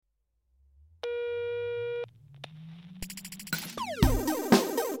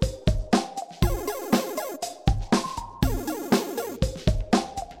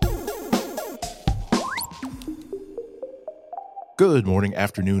Good morning,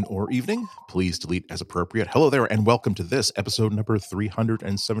 afternoon, or evening. Please delete as appropriate. Hello there, and welcome to this episode number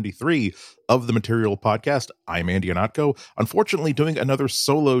 373 of the Material Podcast. I'm Andy Anatko. Unfortunately, doing another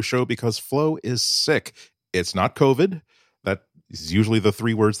solo show because Flo is sick. It's not COVID. That is usually the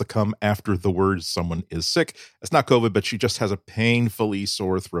three words that come after the words someone is sick. It's not COVID, but she just has a painfully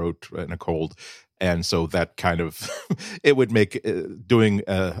sore throat and a cold. And so that kind of, it would make doing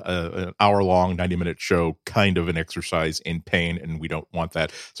an hour-long, 90-minute show kind of an exercise in pain, and we don't want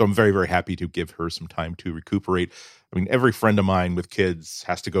that. So I'm very, very happy to give her some time to recuperate. I mean, every friend of mine with kids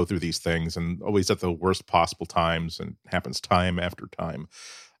has to go through these things, and always at the worst possible times, and it happens time after time.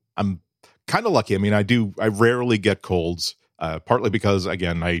 I'm kind of lucky. I mean, I rarely get colds. Partly because,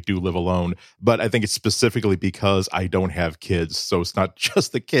 again, I do live alone, but I think it's specifically because I don't have kids. So it's not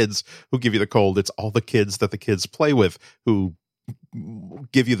just the kids who give you the cold. It's all the kids that the kids play with who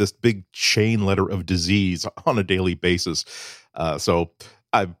give you this big chain letter of disease on a daily basis. So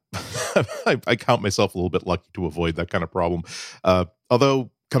I I count myself a little bit lucky to avoid that kind of problem.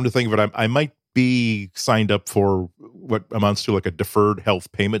 Although, come to think of it, I might be signed up for what amounts to like a deferred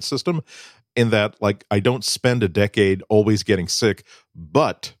health payment system, in that, like, I don't spend a decade always getting sick,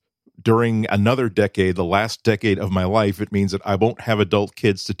 but during another decade, the last decade of my life, it means that I won't have adult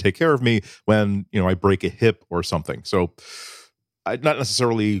kids to take care of me when, I break a hip or something. So I'm not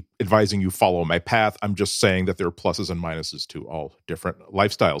necessarily advising you follow my path. I'm just saying that there are pluses and minuses to all different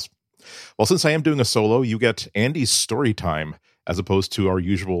lifestyles. Well, since I am doing a solo, you get Andy's story time as opposed to our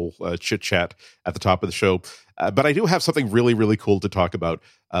usual chit-chat at the top of the show. But I do have something really, really cool to talk about.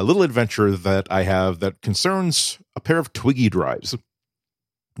 A little adventure that I have that concerns a pair of Twiggy drives.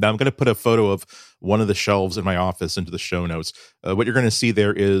 Now, I'm going to put a photo of one of the shelves in my office into the show notes. What you're going to see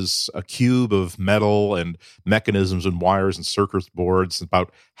there is a cube of metal and mechanisms and wires and circuit boards,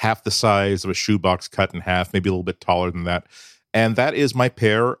 about half the size of a shoebox cut in half, maybe a little bit taller than that. And that is my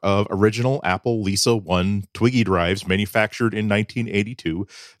pair of original Apple Lisa 1 Twiggy drives manufactured in 1982,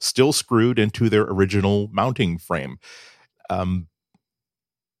 still screwed into their original mounting frame. I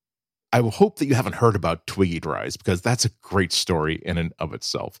will hope that you haven't heard about Twiggy drives, because that's a great story in and of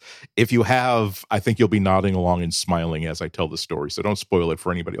itself. If you have, I think you'll be nodding along and smiling as I tell the story, so don't spoil it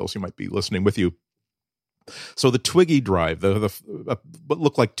for anybody else who might be listening with you. So the Twiggy drive, what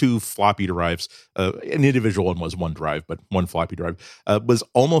looked like two floppy drives, an individual one was one drive, but one floppy drive, was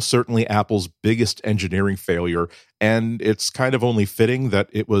almost certainly Apple's biggest engineering failure. And it's kind of only fitting that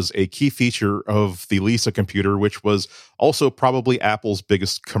it was a key feature of the Lisa computer, which was also probably Apple's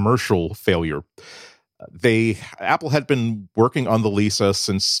biggest commercial failure. Apple had been working on the Lisa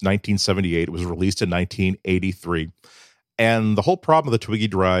since 1978. It was released in 1983. And the whole problem of the Twiggy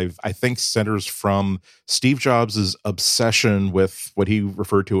drive, I think, centers from Steve Jobs' obsession with what he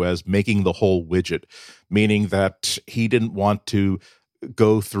referred to as making the whole widget, meaning that he didn't want to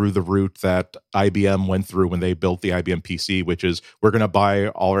go through the route that IBM went through when they built the IBM PC, which is, we're going to buy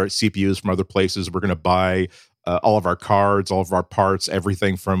all our CPUs from other places. We're going to buy all of our cards, all of our parts,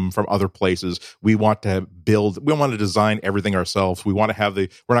 everything from other places. We want to design everything ourselves. We're not going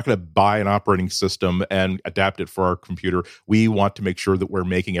to buy an operating system and adapt it for our computer. We want to make sure that we're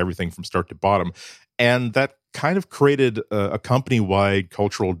making everything from start to bottom. And that kind of created a company-wide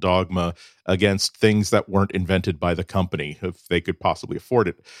cultural dogma against things that weren't invented by the company, if they could possibly afford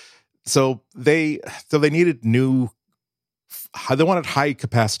it. So they needed they wanted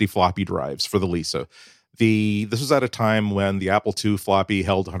high-capacity floppy drives for the Lisa. This was at a time when the Apple II floppy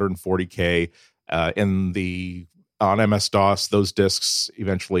held 140K. On MS-DOS, those disks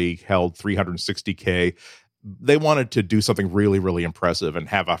eventually held 360K. They wanted to do something really, really impressive and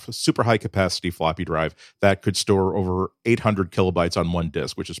have a super high-capacity floppy drive that could store over 800 kilobytes on one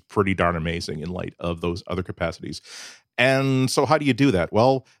disk, which is pretty darn amazing in light of those other capacities. And so how do you do that?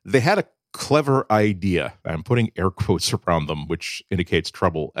 Well, they had a clever idea. I'm putting air quotes around them, which indicates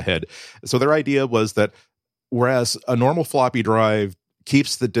trouble ahead. So their idea was that whereas a normal floppy drive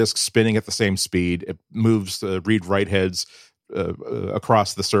keeps the disk spinning at the same speed, it moves the read-write heads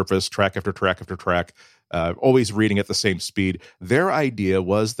across the surface, track after track after track, always reading at the same speed. Their idea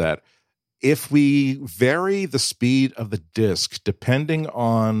was that if we vary the speed of the disk depending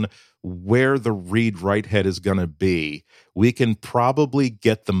on where the read-write head is going to be, we can probably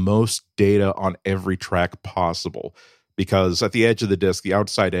get the most data on every track possible. Because at the edge of the disk, the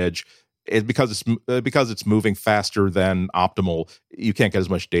outside edge, because it's moving faster than optimal, you can't get as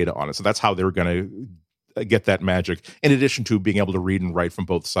much data on it. So that's how they're going to get that magic. In addition to being able to read and write from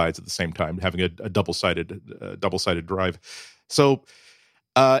both sides at the same time, having a double-sided drive. So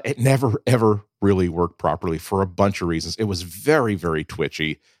it never ever really worked properly for a bunch of reasons. It was very, very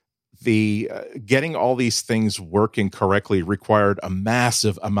twitchy. the getting all these things working correctly required a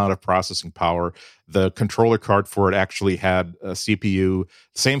massive amount of processing power. The controller card for it actually had a CPU,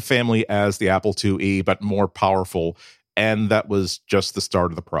 same family as the Apple IIe, but more powerful. And that was just the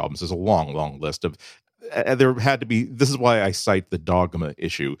start of the problems. There's a long, long list of. There had to be. This is why I cite the dogma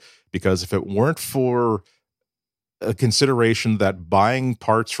issue, because if it weren't for a consideration that buying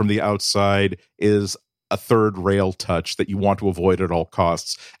parts from the outside is a third rail touch that you want to avoid at all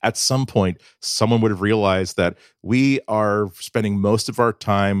costs, at some point, someone would have realized that we are spending most of our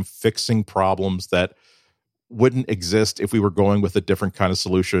time fixing problems that wouldn't exist if we were going with a different kind of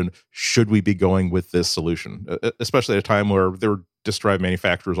solution. Should we be going with this solution? Especially at a time where there were disk drive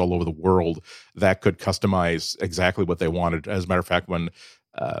manufacturers all over the world that could customize exactly what they wanted. As a matter of fact, when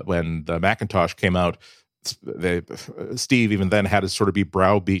the Macintosh came out, Steve even then had to sort of be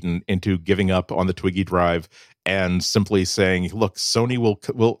browbeaten into giving up on the Twiggy drive and simply saying, "Look, Sony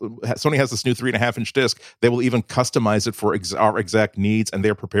Sony has this new 3.5-inch disc. They will even customize it for our exact needs, and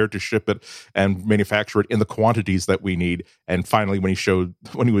they're prepared to ship it and manufacture it in the quantities that we need." And finally, when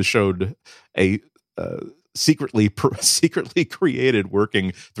he was showed a secretly created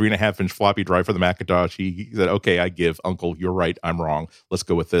working 3.5-inch floppy drive for the Macintosh, he said, "Okay, I give, Uncle. You're right. I'm wrong. Let's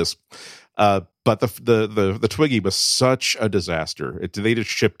go with this." But the Twiggy was such a disaster. They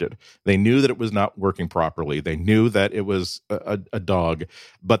just shipped it. They knew that it was not working properly. They knew that it was a dog,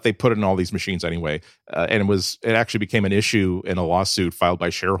 but they put it in all these machines anyway. And it actually became an issue in a lawsuit filed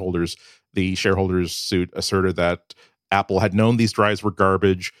by shareholders. The shareholders suit asserted that Apple had known these drives were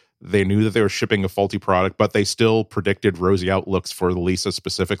garbage. They knew that they were shipping a faulty product, but they still predicted rosy outlooks for the Lisa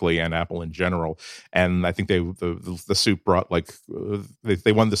specifically and Apple in general. And I think the suit brought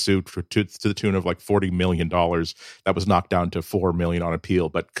they won the suit to the tune of like $40 million. That was knocked down to $4 million on appeal,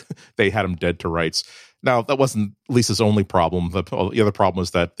 but they had them dead to rights. Now, that wasn't Lisa's only problem. The other problem was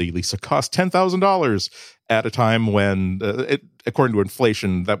that the Lisa cost $10,000 at a time when, according to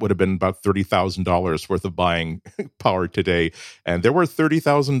inflation, that would have been about $30,000 worth of buying power today. And there were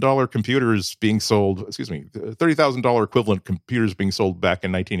 $30,000 computers being sold, $30,000 equivalent computers being sold back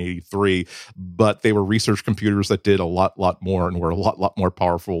in 1983, but they were research computers that did a lot more and were a lot more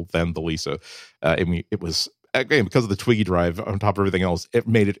powerful than the Lisa. It was... Again, because of the Twiggy drive on top of everything else, it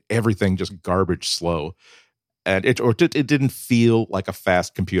made everything just garbage slow. And it didn't feel like a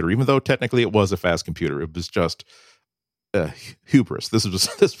fast computer, even though technically it was a fast computer. It was just hubris. This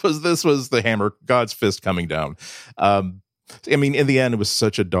was the hammer, God's fist coming down. In the end, it was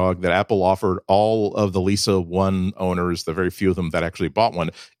such a dog that Apple offered all of the Lisa 1 owners, the very few of them that actually bought one,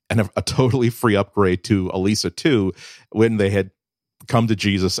 and a totally free upgrade to a Lisa 2 when they had come to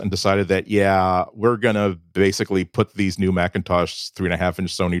Jesus and decided that, yeah, we're going to basically put these new Macintosh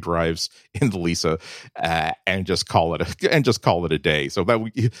 3.5-inch Sony drives in the Lisa and just call it a day. So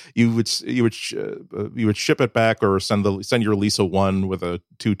that you would ship it back or send your Lisa 1 with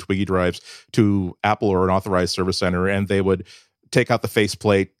 2 Twiggy drives to Apple or an authorized service center, and they would take out the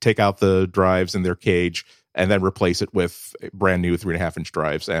faceplate, take out the drives in their cage, and then replace it with brand new 3.5-inch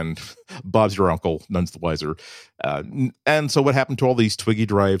drives. And Bob's your uncle, none's the wiser. And so what happened to all these Twiggy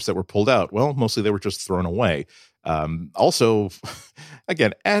drives that were pulled out? Well, mostly they were just thrown away. Also,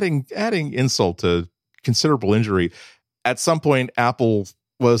 again, adding insult to considerable injury, at some point, Apple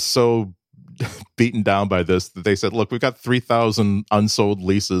was so beaten down by this that they said, look, we've got 3,000 unsold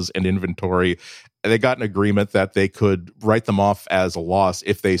Lisas in inventory. They got an agreement that they could write them off as a loss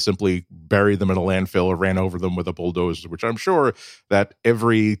if they simply buried them in a landfill or ran over them with a bulldozer, which I'm sure that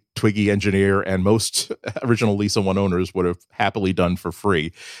every Twiggy engineer and most original Lisa 1 owners would have happily done for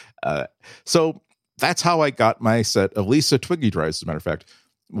free. So that's how I got my set of Lisa Twiggy drives, as a matter of fact.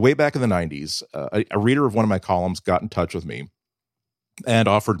 Way back in the 90s, a reader of one of my columns got in touch with me and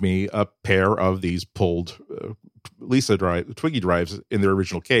offered me a pair of these pulled Twiggy drives in their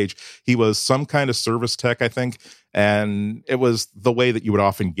original cage. He was some kind of service tech, I think, and it was the way that you would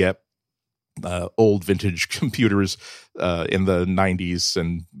often get old vintage computers in the 90s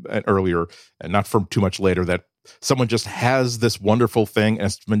and earlier, and not from too much later, that someone just has this wonderful thing and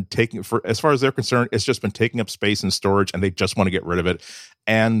it's been taking, for as far as they're concerned, it's just been taking up space in storage and they just want to get rid of it.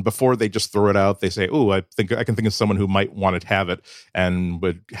 And before they just throw it out, they say, oh, I think I can think of someone who might want to have it and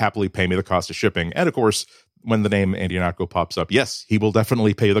would happily pay me the cost of shipping. And of course, when the name Andy Ihnatko pops up, yes, he will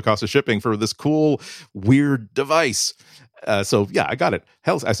definitely pay the cost of shipping for this cool, weird device. So yeah, I got it.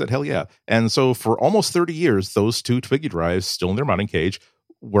 I said, hell yeah. And so for almost 30 years, those 2 Twiggy drives still in their mounting cage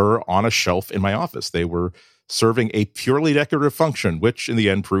were on a shelf in my office. They were serving a purely decorative function, which in the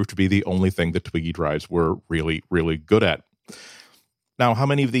end proved to be the only thing that Twiggy drives were really, really good at. Now, how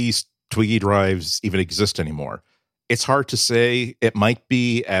many of these Twiggy drives even exist anymore? It's hard to say. It might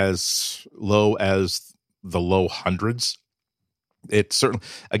be as low as the low hundreds. It certainly,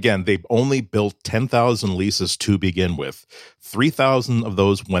 again, they've only built 10,000 Lisas to begin with. 3,000 of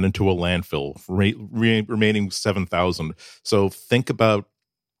those went into a landfill, remaining 7,000. So think about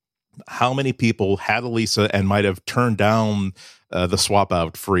how many people had a Lisa and might have turned down the swap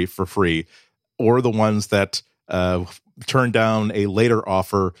out for free, or the ones that turned down a later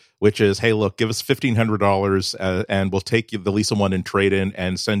offer, which is, hey, look, give us $1,500 and we'll take you the Lisa one in trade-in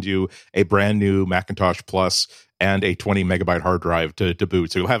and send you a brand new Macintosh Plus and a 20 megabyte hard drive to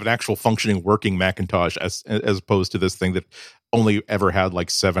boot. So you'll have an actual functioning working Macintosh as opposed to this thing that only ever had like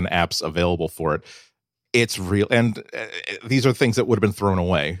 7 apps available for it. It's real. And these are things that would have been thrown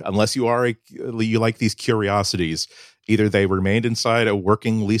away unless you like these curiosities. Either they remained inside a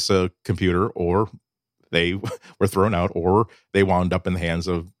working Lisa computer, or they were thrown out, or they wound up in the hands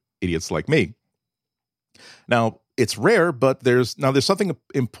of idiots like me. Now, it's rare, but there's something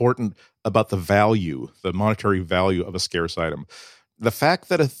important about the value, the monetary value of a scarce item. The fact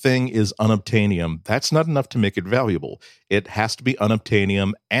that a thing is unobtainium, that's not enough to make it valuable. It has to be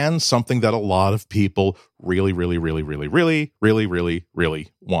unobtainium and something that a lot of people really, really, really, really, really, really, really, really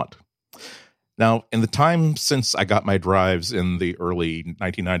want. Now, in the time since I got my drives in the early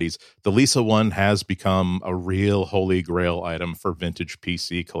 1990s, the Lisa one has become a real holy grail item for vintage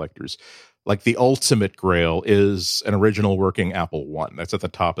PC collectors. Like, the ultimate grail is an original working Apple I. That's at the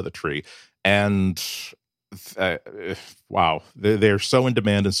top of the tree. And wow, they're so in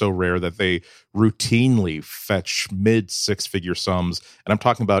demand and so rare that they routinely fetch mid 6-figure sums. And I'm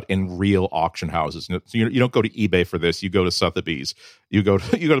talking about in real auction houses. You don't go to eBay for this. You go to Sotheby's. You go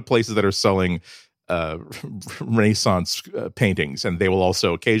to places that are selling Renaissance paintings, and they will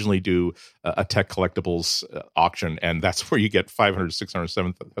also occasionally do a tech collectibles auction, and that's where you get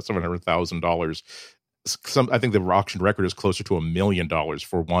 $500,000, $600,000, $700,000. I think the auction record is closer to $1 million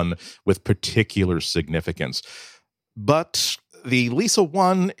for one with particular significance. But the Lisa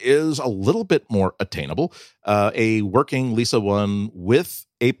One is a little bit more attainable. A working Lisa One with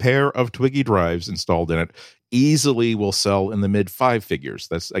a pair of Twiggy drives installed in it easily will sell in the mid 5 figures.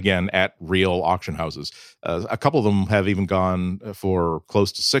 That's, again, at real auction houses. A couple of them have even gone for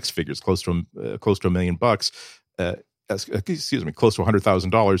close to 6 figures, close to $1 million bucks. Close to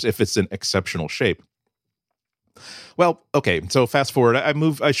 $100,000 if it's in exceptional shape. Well, okay, so fast forward.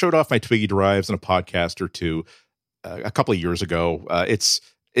 I showed off my Twiggy drives in a podcast or two a couple of years ago. It's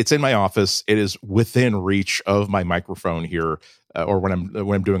in my office. It is within reach of my microphone here, or when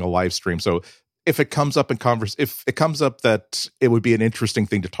I'm doing a live stream. So if it comes up if it comes up that it would be an interesting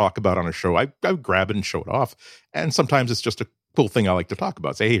thing to talk about on a show, I grab it and show it off. And sometimes it's just a cool thing I like to talk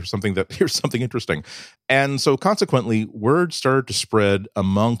about. Say, hey, here's something interesting. And so consequently, word started to spread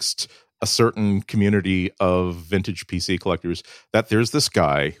amongst a certain community of vintage PC collectors that there's this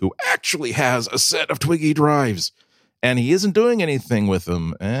guy who actually has a set of Twiggy drives, and he isn't doing anything with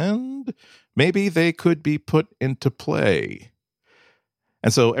them, and maybe they could be put into play.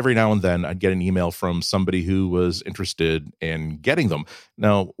 And so every now and then I'd get an email from somebody who was interested in getting them.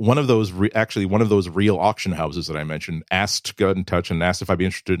 Now, one of those real auction houses that I mentioned got in touch and asked if I'd be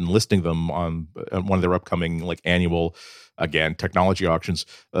interested in listing them on one of their upcoming annual, again, technology auctions.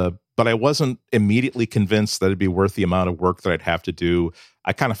 But I wasn't immediately convinced that it'd be worth the amount of work that I'd have to do.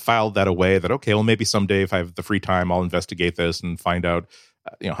 I kind of filed that away, that, okay, well, maybe someday if I have the free time, I'll investigate this and find out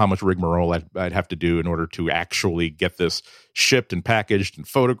how much rigmarole I'd have to do in order to actually get this shipped and packaged and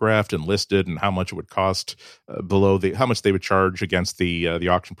photographed and listed, and how much it would cost below how much they would charge against the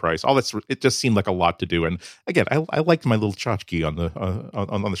auction price. All that's, it just seemed like a lot to do. And again, I liked my little tchotchke on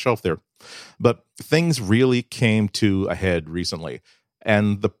the shelf there, but things really came to a head recently,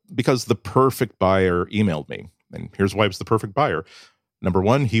 and because the perfect buyer emailed me, and here's why it was the perfect buyer. Number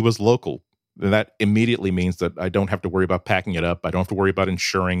one, he was local. That immediately means that I don't have to worry about packing it up. I don't have to worry about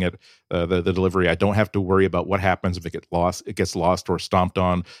insuring it, the delivery. I don't have to worry about what happens if it gets lost or stomped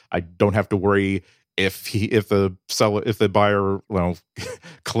on. I don't have to worry if the buyer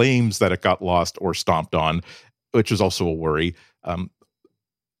claims that it got lost or stomped on, which is also a worry.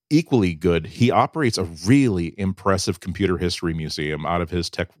 Equally good, he operates a really impressive computer history museum out of his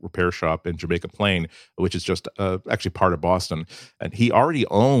tech repair shop in Jamaica Plain, which is just actually part of Boston. And he already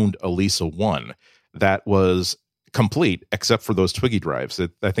owned a Lisa One that was complete except for those Twiggy drives.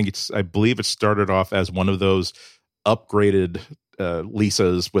 I believe it started off as one of those upgraded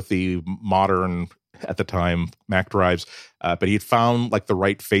Lisas with the modern, at the time, Mac drives, but he had found the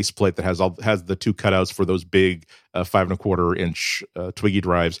right faceplate that has the two cutouts for those big 5.25-inch Twiggy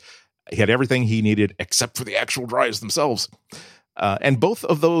drives. He had everything he needed except for the actual drives themselves. And both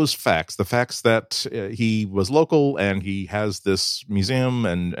of those facts, the facts that he was local and he has this museum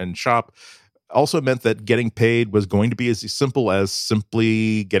and shop, also meant that getting paid was going to be as simple as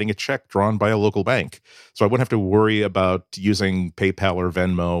simply getting a check drawn by a local bank. So I wouldn't have to worry about using PayPal or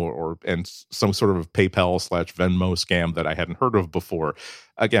Venmo and some sort of PayPal/Venmo scam that I hadn't heard of before.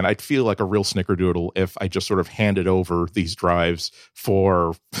 Again, I'd feel like a real snickerdoodle if I just sort of handed over these drives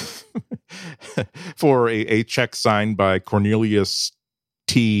for for a check signed by Cornelius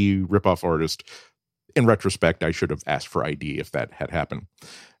T. ripoff artist. In retrospect, I should have asked for ID if that had happened.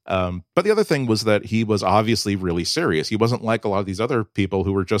 But the other thing was that he was obviously really serious. He wasn't like a lot of these other people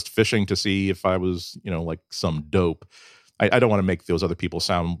who were just fishing to see if I was, like some dope. I don't want to make those other people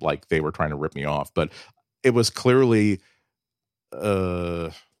sound like they were trying to rip me off, but it was clearly,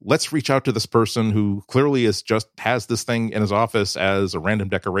 let's reach out to this person who clearly has this thing in his office as a random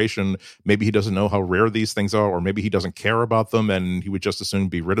decoration. Maybe he doesn't know how rare these things are, or maybe he doesn't care about them and he would just as soon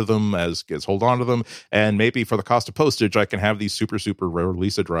be rid of them as hold on to them. And maybe for the cost of postage, I can have these super, super rare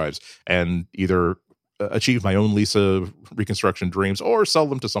Lisa drives and either achieve my own Lisa reconstruction dreams or sell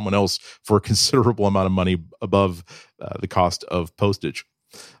them to someone else for a considerable amount of money above the cost of postage.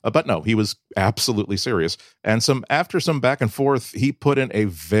 But no, he was absolutely serious. And after some back and forth, he put in a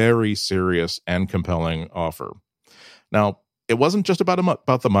very serious and compelling offer. Now, it wasn't just about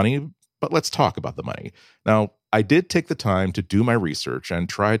the money, but let's talk about the money. Now, I did take the time to do my research and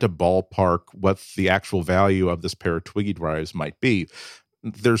try to ballpark what the actual value of this pair of Twiggy drives might be.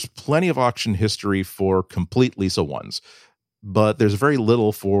 There's plenty of auction history for complete Lisa ones, but there's very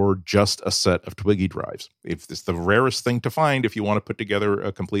little for just a set of Twiggy drives. It's the rarest thing to find if you want to put together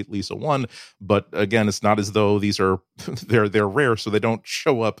a complete Lisa one. But again, it's not as though these are they're rare, so they don't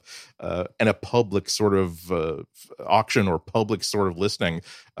show up in a public sort of auction or public sort of listing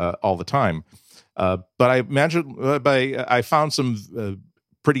all the time. But I imagine I found some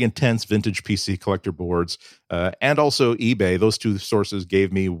pretty intense vintage PC collector boards, and also eBay. Those two sources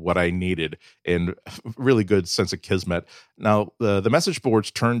gave me what I needed in really good sense of kismet. Now, the message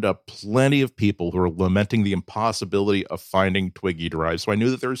boards turned up plenty of people who were lamenting the impossibility of finding Twiggy drives. So I knew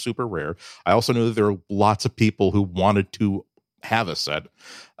that they were super rare. I also knew that there were lots of people who wanted to have a set.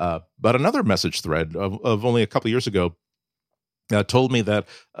 But another message thread of only a couple of years ago told me that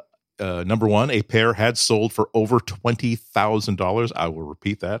number one, a pair had sold for over $20,000. I will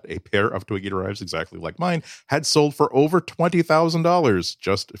repeat that. A pair of Twiggy drives, exactly like mine, had sold for over $20,000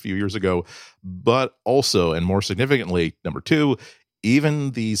 just a few years ago. But also, and more significantly, number two,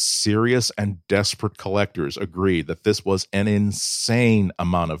 even these serious and desperate collectors agreed that this was an insane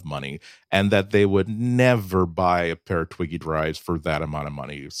amount of money and that they would never buy a pair of Twiggy drives for that amount of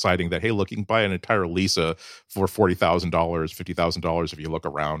money, citing that, hey, look, you can buy an entire Lisa for $40,000, $50,000 if you look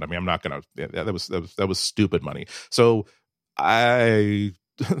around. I mean, I'm not going to, that was stupid money. So the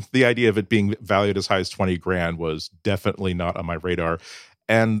idea of it being valued as high as 20 grand was definitely not on my radar.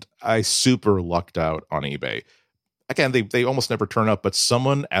 And I super lucked out on eBay. Again, they almost never turn up, but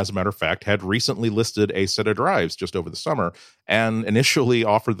someone, as a matter of fact, had recently listed a set of drives just over the summer and initially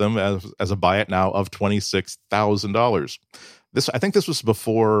offered them as a buy it now of $26,000. I think this was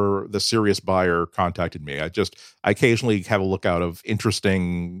before the serious buyer contacted me. I occasionally have a look out of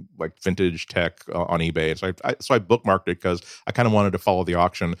interesting like vintage tech on eBay. So I bookmarked it because I kind of wanted to follow the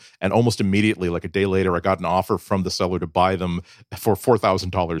auction. And almost immediately, like a day later, I got an offer from the seller to buy them for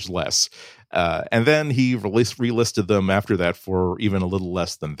 $4,000 less. And then he relisted them after that for even a little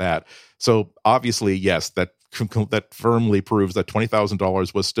less than that. So obviously, yes, that firmly proves that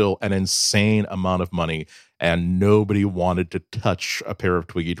 $20,000 was still an insane amount of money, and nobody wanted to touch a pair of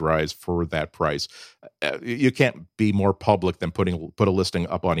Twiggy drives for that price. You can't be more public than put a listing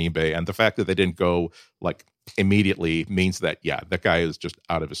up on eBay, and the fact that they didn't go like immediately means that that guy is just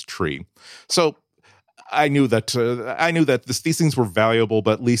out of his tree. So I knew that these things were valuable,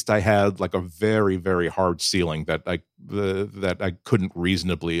 but at least I had like a very, very hard ceiling that I couldn't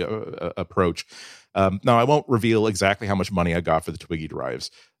reasonably approach. Now, I won't reveal exactly how much money I got for the Twiggy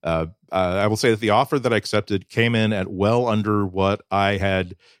drives. I will say that the offer that I accepted came in at well under what I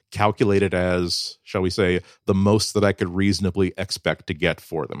had calculated as, shall we say, the most that I could reasonably expect to get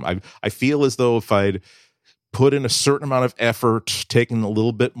for them. I feel as though if I'd put in a certain amount of effort, taken a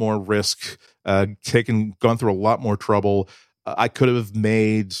little bit more risk, gone through a lot more trouble, I could have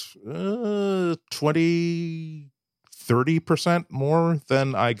made 20-30% more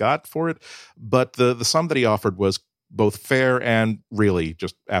than I got for it. But the sum that he offered was both fair and really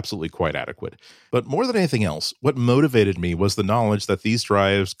just absolutely quite adequate. But more than anything else, what motivated me was the knowledge that these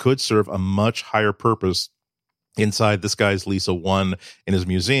drives could serve a much higher purpose inside this guy's Lisa 1 in his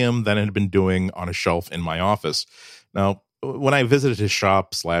museum than it had been doing on a shelf in my office. Now, when I visited his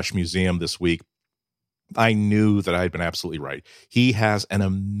shop / museum this week, I knew that I had been absolutely right. He has an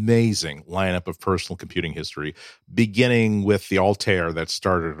amazing lineup of personal computing history, beginning with the Altair that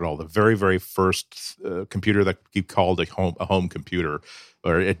started it all, the very, very first computer that he called a home computer,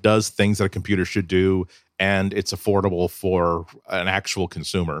 where it does things that a computer should do, and it's affordable for an actual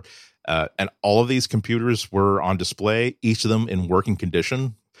consumer. And all of these computers were on display, each of them in working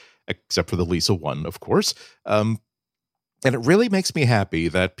condition, except for the Lisa one, of course. And it really makes me happy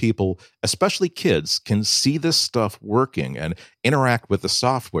that people, especially kids, can see this stuff working and interact with the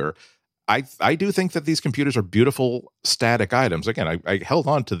software. I do think that these computers are beautiful static items. Again, I held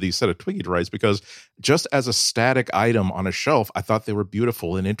on to these set of Twiggy drives because just as a static item on a shelf, I thought they were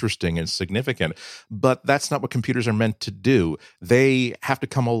beautiful and interesting and significant. But that's not what computers are meant to do. They have to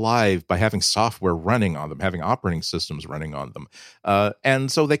come alive by having software running on them, having operating systems running on them. And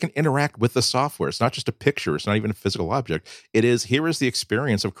so they can interact with the software. It's not just a picture. It's not even a physical object. Here is the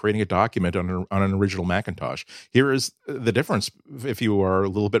experience of creating a document on an original Macintosh. Here is the difference if you are a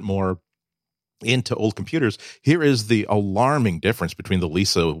little bit more into old computers. Here is the alarming difference between the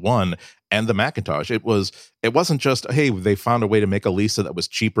Lisa 1 and the Macintosh. It wasn't just, hey, they found a way to make a Lisa that was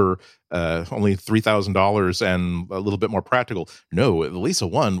cheaper, only $3,000 and a little bit more practical. No, the Lisa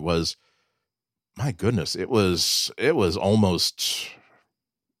 1 was, my goodness, it was almost,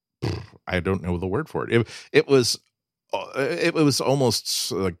 I don't know the word for it. It was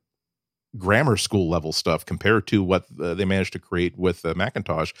almost like grammar school level stuff compared to what they managed to create with the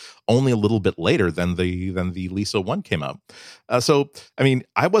Macintosh only a little bit later than the Lisa 1 came out. So, I mean,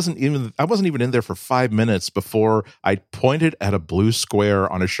 I wasn't even in there for 5 minutes before I pointed at a blue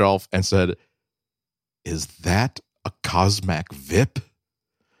square on a shelf and said, "Is that a Cosmac VIP?"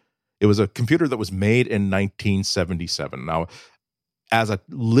 It was a computer that was made in 1977. Now, as a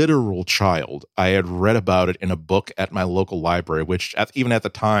literal child, I had read about it in a book at my local library, which even at the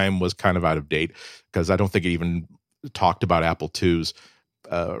time was kind of out of date because I don't think it even talked about Apple IIs.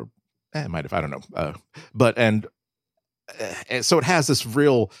 It might have, I don't know. And so it has this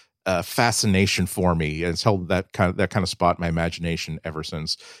real fascination for me, and it's held that kind of spot in my imagination ever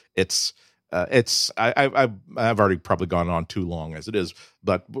since. I've already probably gone on too long as it is,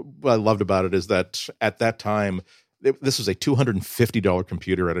 but what I loved about it is that at that time, this was a $250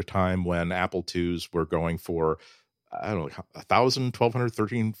 computer at a time when Apple IIs were going for, I don't know, $1,000, $1,200,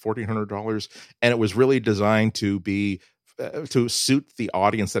 $1,300, $1,400. And it was really designed to be, to suit the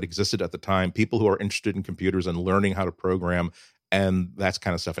audience that existed at the time, people who are interested in computers and learning how to program and that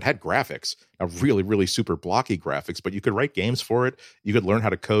kind of stuff. It had graphics, really, really super blocky graphics, but you could write games for it. You could learn how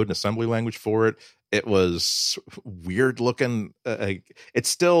to code an assembly language for it. It was weird looking. It's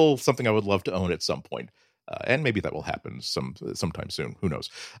still something I would love to own at some point. And maybe that will happen sometime soon. Who knows?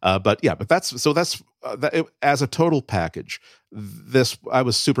 But that's as a total package. I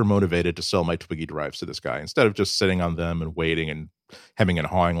was super motivated to sell my Twiggy drives to this guy instead of just sitting on them and waiting and hemming and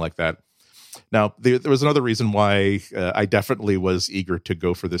hawing like that. Now, there was another reason why I definitely was eager to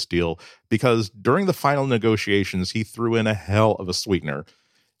go for this deal, because during the final negotiations, he threw in a hell of a sweetener.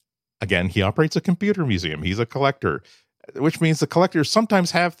 Again, he operates a computer museum. He's a collector, which means the collectors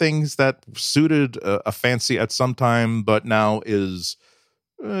sometimes have things that suited a fancy at some time, but now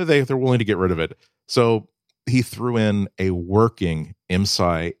they're willing to get rid of it. So he threw in a working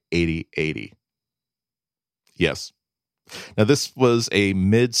IMSI 8080. Yes. Now, this was a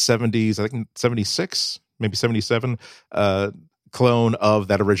mid-70s, I think 76, maybe 77, clone of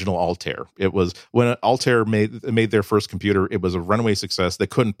that original Altair. It was when Altair made their first computer, it was a runaway success. They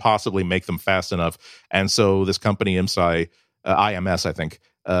couldn't possibly make them fast enough. And so this company, IMSI, IMS, I think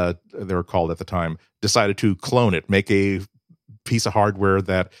they were called at the time, decided to clone it, make a piece of hardware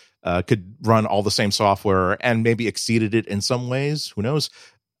that could run all the same software and maybe exceeded it in some ways. Who knows?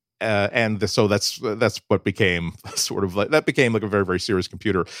 So that's what became became like a very, very serious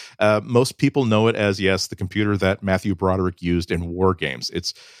computer. Most people know it as, yes, the computer that Matthew Broderick used in War Games.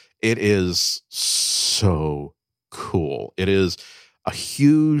 It is so cool. It is a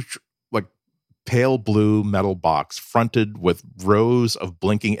huge, like, pale blue metal box fronted with rows of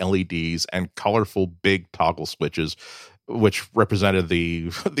blinking LEDs and colorful big toggle switches, which represented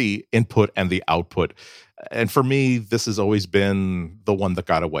the input and the output. And for me, this has always been the one that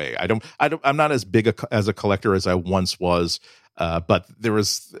got away. I'm not as big as a collector as I once was, but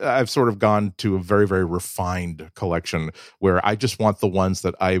I've sort of gone to a very, very refined collection where I just want the ones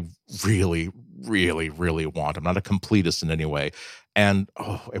that I really, really, really want. I'm not a completist in any way. And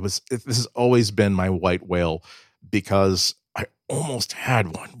this has always been my white whale, because I almost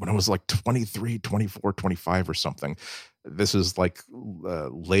had one when I was like 23, 24, 25 or something. This is like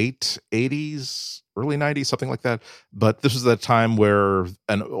late 80s, early 90s, something like that. But this was the time where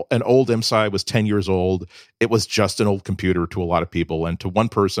an old MSI was 10 years old. It was just an old computer to a lot of people. And to one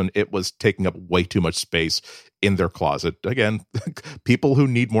person, it was taking up way too much space in their closet. Again, people who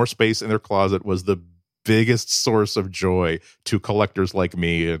need more space in their closet was the biggest source of joy to collectors like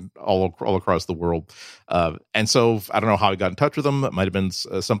me and all across the world. And so I don't know how I got in touch with them. It might have been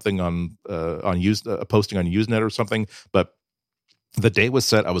something on posting on Usenet or something. But the day was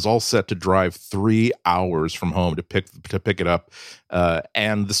set. I was all set to drive 3 hours from home to pick it up.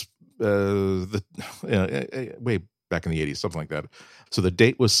 And this way back in the 80s, something like that. So the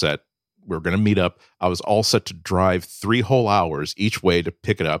date was set. We were going to meet up. I was all set to drive 3 whole hours each way to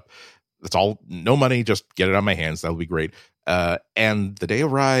pick it up. That's all, no money, just get it on my hands. That'll be great. And the day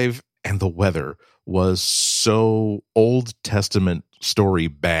arrived, and the weather was so Old Testament story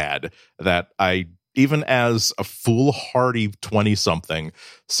bad that I, even as a foolhardy 20-something,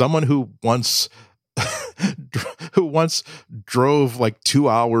 someone who once drove like 2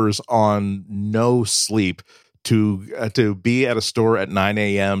 hours on no sleep to be at a store at 9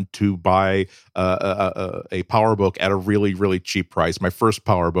 a.m. to buy a PowerBook at a really, really cheap price, my first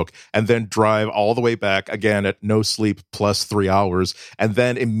PowerBook, and then drive all the way back again at no sleep plus 3 hours, and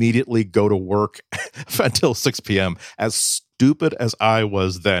then immediately go to work until 6 p.m. As stupid as I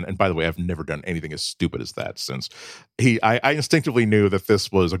was then, and by the way, I've never done anything as stupid as that since. I instinctively knew that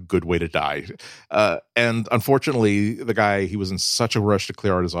this was a good way to die. And unfortunately, the guy, he was in such a rush to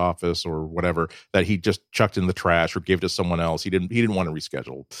clear out his office or whatever that he just chucked in the trash or gave it to someone else. He didn't want to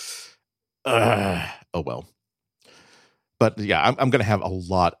reschedule. Oh well. But yeah, I'm going to have a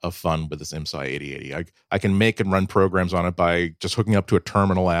lot of fun with this MSI 8080. I can make and run programs on it by just hooking up to a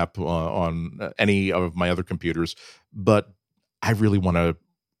terminal app on any of my other computers. But I really want to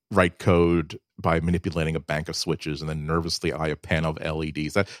write code by manipulating a bank of switches and then nervously eye a panel of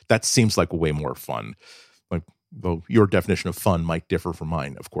LEDs. That seems like way more fun. Like, though your definition of fun might differ from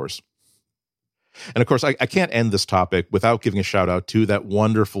mine, of course. And of course, I can't end this topic without giving a shout out to that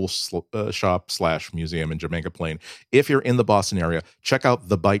wonderful shop/museum in Jamaica Plain. If you're in the Boston area, check out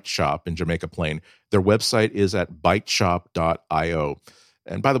the Byte Shop in Jamaica Plain. Their website is at byteshop.io.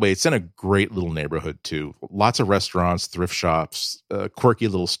 And by the way, it's in a great little neighborhood too. Lots of restaurants, thrift shops, quirky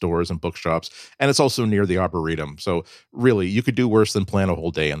little stores and bookshops. And it's also near the Arboretum. So really, you could do worse than plan a whole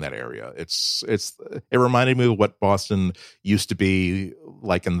day in that area. It reminded me of what Boston used to be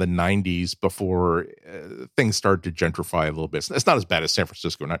like in the 90s before things started to gentrify a little bit. It's not as bad as San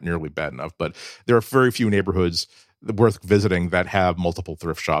Francisco, not nearly bad enough, but there are very few neighborhoods worth visiting that have multiple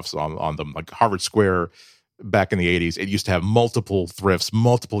thrift shops on them. Like Harvard Square back in the 80s, it used to have multiple thrifts,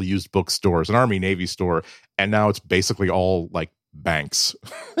 multiple used bookstores, an Army Navy store, and now it's basically all like banks.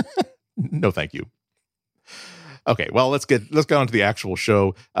 No, thank you. Okay, well, let's get on to the actual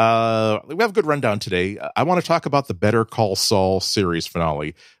show. We have a good rundown today. I want to talk about the Better Call Saul series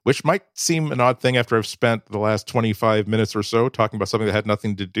finale, which might seem an odd thing after I've spent the last 25 minutes or so talking about something that had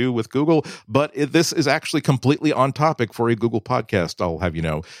nothing to do with Google, but this is actually completely on topic for a Google podcast, I'll have you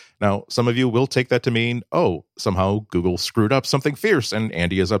know. Now, some of you will take that to mean, oh, somehow Google screwed up something fierce and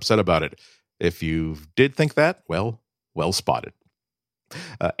Andy is upset about it. If you did think that, well spotted.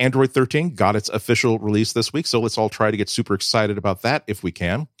 Android 13 got its official release this week, so let's all try to get super excited about that if we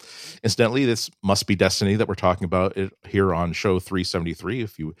can. Incidentally, this must be Destiny that we're talking about it here on show 373.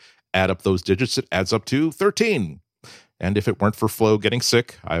 If you add up those digits, it adds up to 13. And if it weren't for Flo getting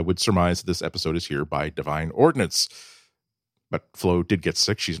sick, I would surmise this episode is here by divine ordinance. But Flo did get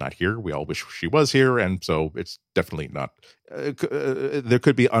sick. She's not here. We all wish she was here, and so it's definitely not. There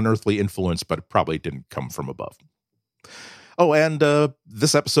could be unearthly influence, but it probably didn't come from above. Oh, and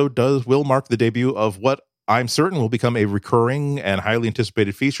this episode will mark the debut of what I'm certain will become a recurring and highly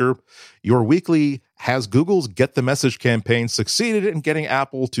anticipated feature. Your weekly Has Google's Get the Message campaign succeeded in getting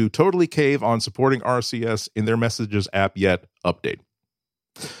Apple to totally cave on supporting RCS in their Messages app yet update?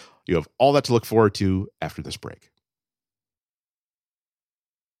 You have all that to look forward to after this break.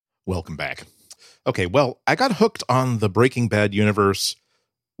 Welcome back. Okay, well, I got hooked on the Breaking Bad universe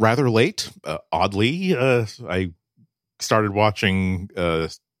rather late. Oddly, I started watching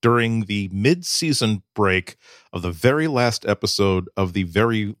during the mid-season break of the very last episode of the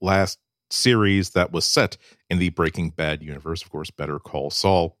very last series that was set in the Breaking Bad universe, of course, Better Call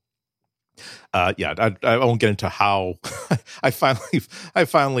Saul. I won't get into how I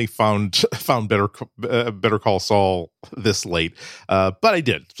finally found Better Call Saul this late, but I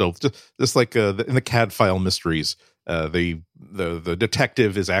did. So just like in the CAD file mysteries, the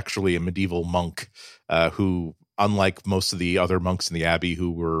detective is actually a medieval monk who, unlike most of the other monks in the abbey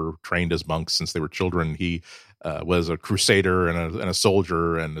who were trained as monks since they were children, he was a crusader and a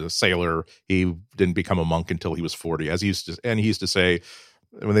soldier and a sailor. He didn't become a monk until he was 40, he used to say,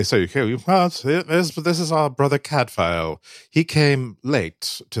 when they say, okay, this is our brother Cadfael. He came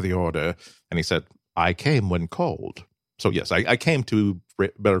late to the order. And he said, I came when called. So yes, I came to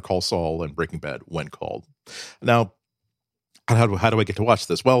Better Call Saul and Breaking Bad when called. Now, how do I get to watch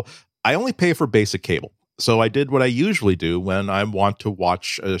this? Well, I only pay for basic cable. So I did what I usually do when I want to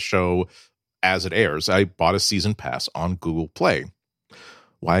watch a show as it airs. I bought a season pass on Google Play.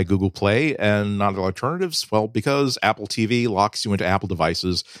 Why Google Play and not alternatives? Well, because Apple TV locks you into Apple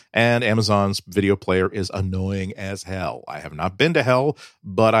devices, and Amazon's video player is annoying as hell. I have not been to hell,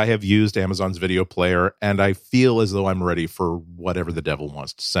 but I have used Amazon's video player, and I feel as though I'm ready for whatever the devil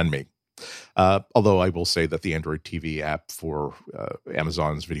wants to send me. Although I will say that the Android TV app for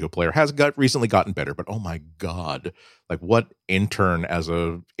Amazon's video player has recently gotten better, but oh my God, like what intern as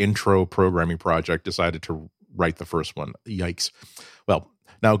a intro programming project decided to write the first one? Yikes. Well,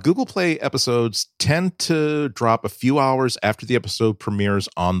 now, Google Play episodes tend to drop a few hours after the episode premieres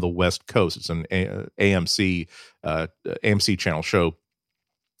on the West Coast. It's an AMC channel show.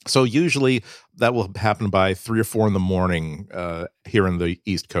 So usually that will happen by 3 or 4 in the morning here in the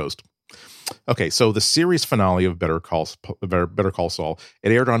East Coast. Okay, so the series finale of Better Call Saul,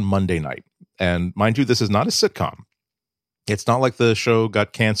 it aired on Monday night. And mind you, this is not a sitcom. It's not like the show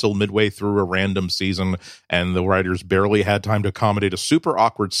got canceled midway through a random season and the writers barely had time to accommodate a super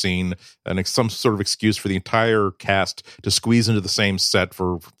awkward scene and some sort of excuse for the entire cast to squeeze into the same set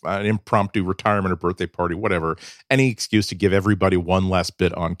for an impromptu retirement or birthday party, whatever. Any excuse to give everybody one last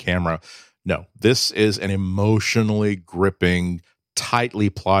bit on camera. No, this is an emotionally gripping, tightly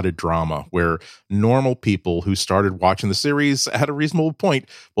plotted drama where normal people who started watching the series at a reasonable point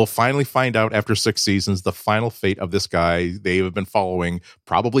will finally find out after 6 seasons the final fate of this guy they have been following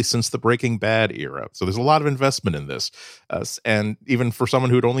probably since the Breaking Bad era. So there's a lot of investment in this. And even for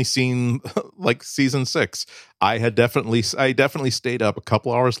someone who'd only seen like season 6, I definitely stayed up a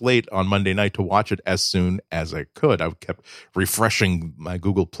couple hours late on Monday night to watch it as soon as I could. I kept refreshing my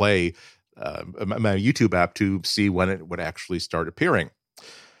Google Play my YouTube app to see when it would actually start appearing.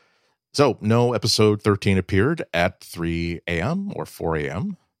 So no episode 13 appeared at 3 a.m. or 4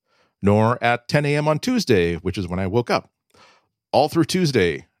 a.m., nor at 10 a.m. on Tuesday, which is when I woke up. All through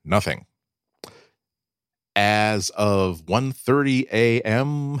Tuesday, nothing. As of 1:30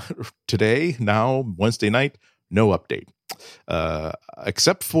 a.m. today, now Wednesday night, no update.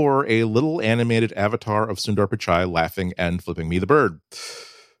 Except for a little animated avatar of Sundar Pichai laughing and flipping me the bird.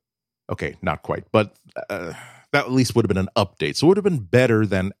 Okay, not quite, but that at least would have been an update. So it would have been better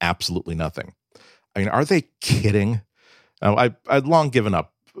than absolutely nothing. I mean, are they kidding? I'd long given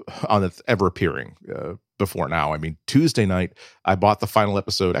up on it ever appearing before now. I mean, Tuesday night, I bought the final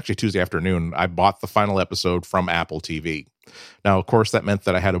episode. Actually, Tuesday afternoon, I bought the final episode from Apple TV. Now, of course, that meant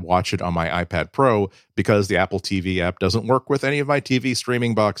that I had to watch it on my iPad Pro because the Apple TV app doesn't work with any of my TV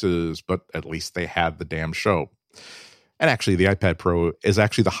streaming boxes, but at least they had the damn show. And actually, the iPad Pro is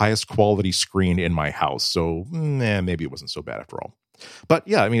actually the highest quality screen in my house. So maybe it wasn't so bad after all. But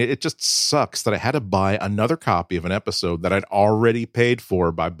yeah, I mean, it just sucks that I had to buy another copy of an episode that I'd already paid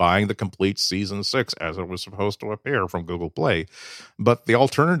for by buying the complete season 6 as it was supposed to appear from Google Play. But the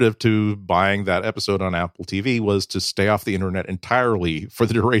alternative to buying that episode on Apple TV was to stay off the internet entirely for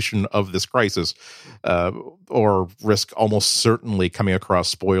the duration of this crisis, or risk almost certainly coming across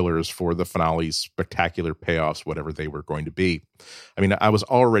spoilers for the finale's spectacular payoffs, whatever they were going to be. I mean, I was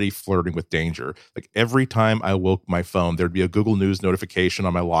already flirting with danger. Like every time I woke my phone, there'd be a Google News notification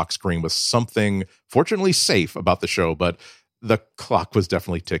on my lock screen with something fortunately safe about the show, but the clock was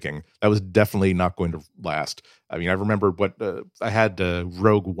definitely ticking. That was definitely not going to last. I mean, I remember what I had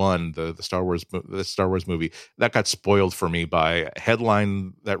Rogue One, the Star Wars movie, that got spoiled for me by a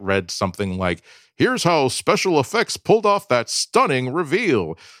headline that read something like, "Here's how special effects pulled off that stunning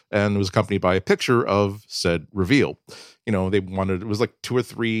reveal," and it was accompanied by a picture of said reveal. You know, it was like 2 or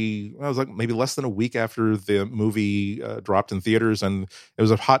 3, it was like maybe less than a week after the movie dropped in theaters, and it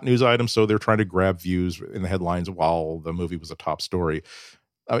was a hot news item, so they're trying to grab views in the headlines while the movie was a top story.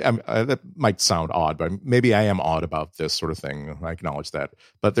 That might sound odd, but maybe I am odd about this sort of thing. I acknowledge that.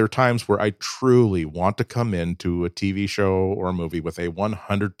 But there are times where I truly want to come into a TV show or a movie with a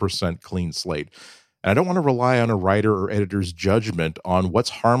 100% clean slate. And I don't want to rely on a writer or editor's judgment on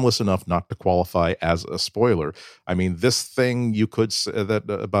what's harmless enough not to qualify as a spoiler. I mean, this thing you could say that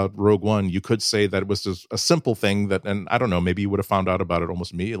about Rogue One, you could say that it was just a simple thing that, and I don't know, maybe you would have found out about it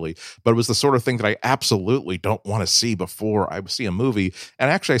almost immediately, but it was the sort of thing that I absolutely don't want to see before I see a movie. And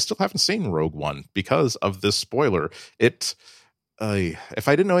actually, I still haven't seen Rogue One because of this spoiler. if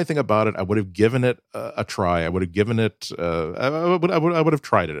I didn't know anything about it, I would have given it a try. I would have given it. I would have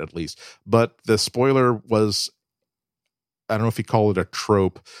tried it at least. But the spoiler was, I don't know if you call it a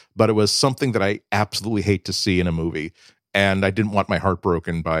trope, but it was something that I absolutely hate to see in a movie. And I didn't want my heart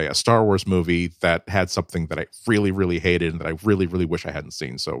broken by a Star Wars movie that had something that I really, really hated and that I really, really wish I hadn't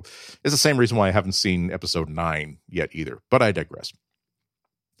seen. So it's the same reason why I haven't seen episode 9 yet either. But I digress.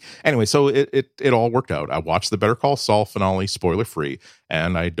 Anyway, so it all worked out. I watched the Better Call Saul finale, spoiler free,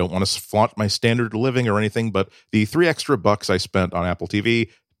 and I don't want to flaunt my standard of living or anything, but the $3 extra I spent on Apple TV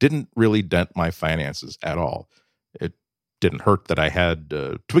didn't really dent my finances at all. It didn't hurt that I had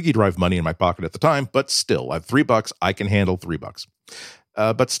Twiggy Drive money in my pocket at the time, but still, at $3, I can handle $3.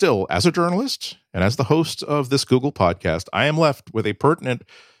 But still, as a journalist and as the host of this Google podcast, I am left with a pertinent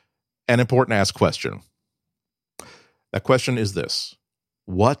and important ask question. That question is this: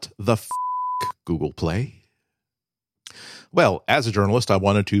 what the Google Play? Well, as a journalist, I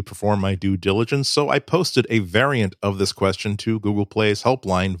wanted to perform my due diligence, so I posted a variant of this question to Google Play's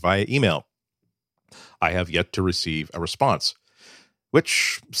helpline via email. I have yet to receive a response,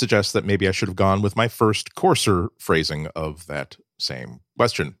 which suggests that maybe I should have gone with my first coarser phrasing of that same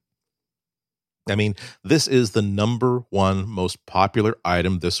question. I mean, this is the number one most popular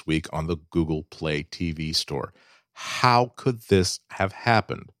item this week on the Google Play TV store. How could this have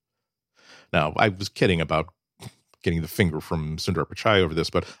happened? Now, I was kidding about getting the finger from Sundar Pichai over this,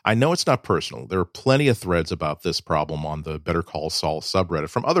 but I know it's not personal. There are plenty of threads about this problem on the Better Call Saul subreddit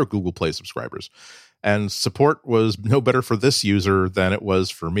from other Google Play subscribers. And support was no better for this user than it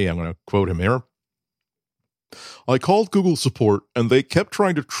was for me. I'm going to quote him here. I called Google support and they kept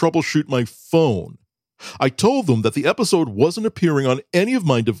trying to troubleshoot my phone. I told them that the episode wasn't appearing on any of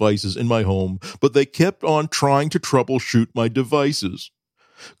my devices in my home, but they kept on trying to troubleshoot my devices.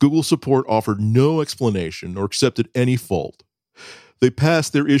 Google support offered no explanation or accepted any fault. They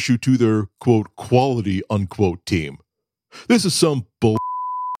passed their issue to their, quote, quality, unquote, team. This is some bull.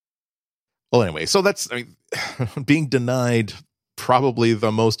 Well, anyway, so that's being denied probably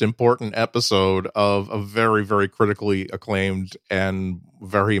the most important episode of a very, very critically acclaimed and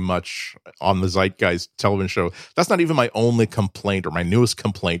very much on the zeitgeist television show. That's not even my only complaint or my newest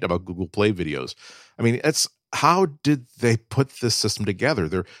complaint about Google Play videos. I mean, it's how did they put this system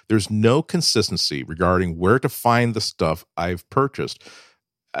together? There's no consistency regarding where to find the stuff I've purchased.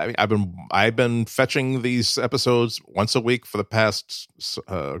 I mean, I've been fetching these episodes once a week for the past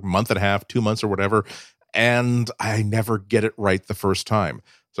month and a half, 2 months or whatever, and I never get it right the first time.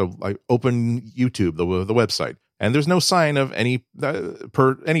 So I open YouTube, the website, and there's no sign of any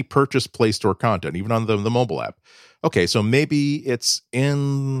purchase Play Store content, even on the mobile app. Okay, so maybe it's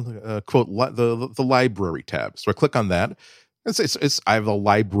in quote the library tab. So I click on that. It's I have a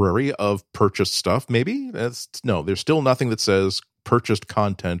library of purchased stuff. Maybe there's still nothing that says purchased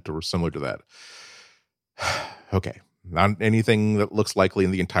content or similar to that. Okay, not anything that looks likely in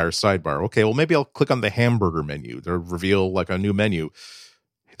the entire sidebar. Okay, well, maybe I'll click on the hamburger menu to reveal like a new menu.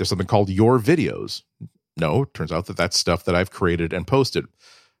 There's something called Your Videos. No, it turns out that that's stuff that I've created and posted.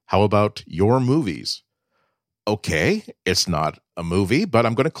 How about Your Movies? Okay, it's not a movie, but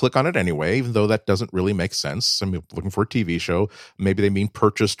I'm going to click on it anyway, even though that doesn't really make sense. I'm looking for a TV show. Maybe they mean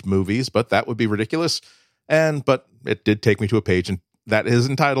purchased movies, but that would be ridiculous. But it did take me to a page that is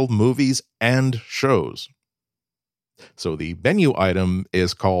entitled Movies and Shows. So the menu item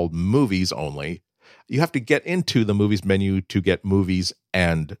is called Movies Only. You have to get into the movies menu to get movies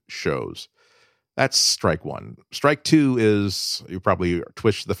and shows. That's strike one. Strike two is, you probably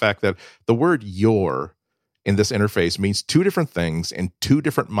twitched the fact that the word your in this interface means two different things in two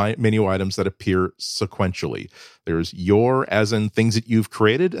different menu items that appear sequentially. There's your as in things that you've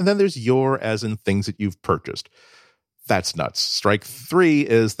created, and then there's your as in things that you've purchased. That's nuts. Strike three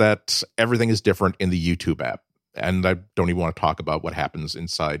is that everything is different in the YouTube app. And I don't even want to talk about what happens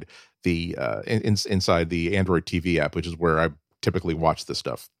inside the inside the Android TV app, which is where I typically watch this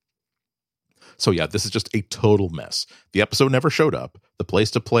stuff. So yeah, this is just a total mess. The episode never showed up. The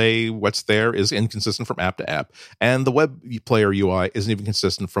place to play what's there is inconsistent from app to app. And the web player UI isn't even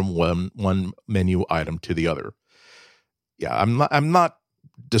consistent from one menu item to the other. Yeah, I'm not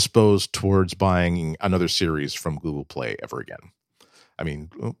disposed towards buying another series from Google Play ever again. I mean,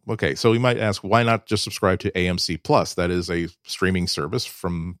 okay, so you might ask, why not just subscribe to AMC Plus? That is a streaming service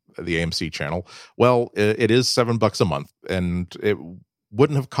from the AMC channel. Well, it is $7 a month, and it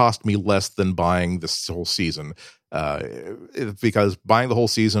wouldn't have cost me less than buying this whole season. Because buying the whole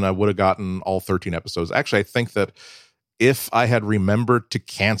season, I would have gotten all 13 episodes. Actually, I think that if I had remembered to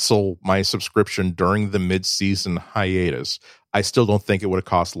cancel my subscription during the mid-season hiatus, I still don't think it would have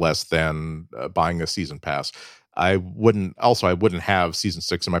cost less than buying a season pass. I wouldn't have season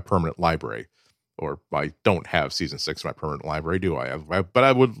 6 in my permanent library, or I don't have season 6 in my permanent library, do I? But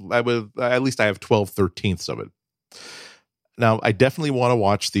I would, at least I have 12/13 of it. Now, I definitely want to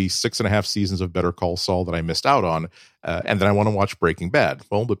watch the 6.5 seasons of Better Call Saul that I missed out on, and then I want to watch Breaking Bad.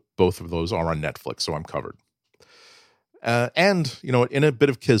 Well, but both of those are on Netflix, so I'm covered. And, in a bit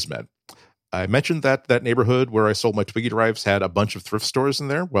of kismet, I mentioned that neighborhood where I sold my Twiggy drives had a bunch of thrift stores in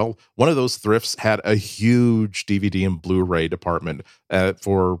there. Well, one of those thrifts had a huge DVD and Blu-ray department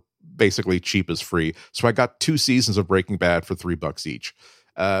for basically cheap as free. So I got 2 seasons of Breaking Bad for $3 each.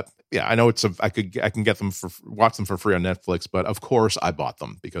 Yeah, I know I can get them watch them for free on Netflix, but of course I bought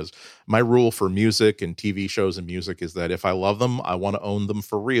them because my rule for music and TV shows and music is that if I love them, I want to own them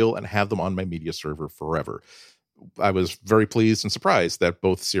for real and have them on my media server forever. I was very pleased and surprised that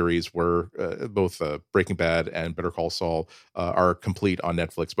both series were both Breaking Bad and Better Call Saul are complete on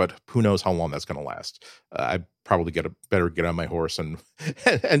Netflix, but who knows how long that's going to last. I probably better get on my horse and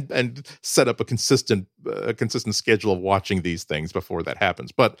and set up a consistent schedule of watching these things before that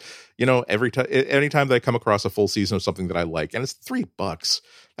happens. But anytime that I come across a full season of something that I like, and it's $3,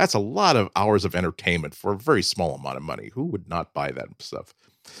 that's a lot of hours of entertainment for a very small amount of money. Who would not buy that stuff?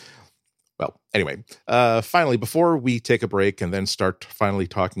 Well, anyway, finally, before we take a break and then start finally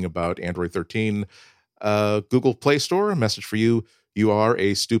talking about Android 13, Google Play Store, a message for you. You are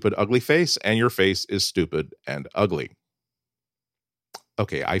a stupid, ugly face, and your face is stupid and ugly.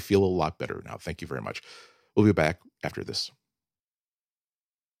 Okay, I feel a lot better now. Thank you very much. We'll be back after this.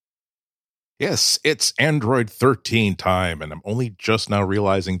 Yes, it's Android 13 time, and I'm only just now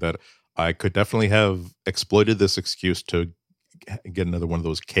realizing that I could definitely have exploited this excuse to get another one of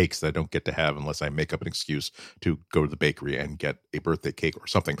those cakes that I don't get to have unless I make up an excuse to go to the bakery and get a birthday cake or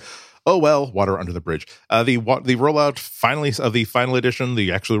something. Oh well, water under the bridge. The rollout finally of the final edition,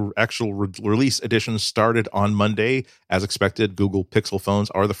 the actual release edition, started on Monday. As expected, Google Pixel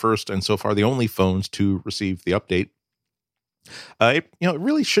phones are the first and so far the only phones to receive the update. It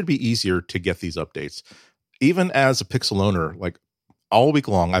really should be easier to get these updates. Even as a Pixel owner, like, all week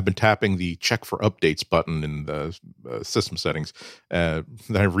long, I've been tapping the check for updates button in the system settings. Then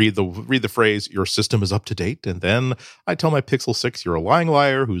I read the phrase, "Your system is up to date," and then I tell my Pixel 6, "You're a lying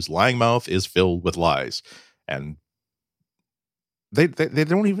liar whose lying mouth is filled with lies." And they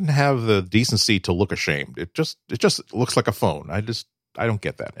don't even have the decency to look ashamed. It just looks like a phone. I don't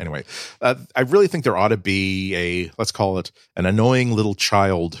get that. Anyway, I really think there ought to be let's call it an annoying little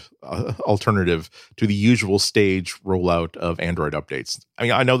child alternative to the usual stage rollout of Android updates. I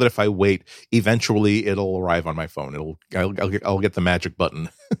mean, I know that if I wait, eventually it'll arrive on my phone. I'll get the magic button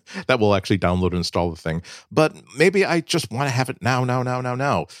that will actually download and install the thing. But maybe I just want to have it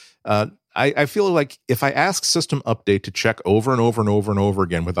now. I feel like if I ask System Update to check over and over and over and over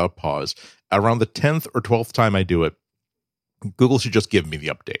again without pause, around the 10th or 12th time I do it, Google should just give me the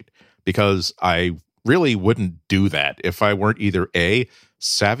update, because I really wouldn't do that if I weren't either A,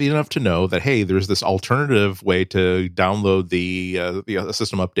 savvy enough to know that, hey, there's this alternative way to download the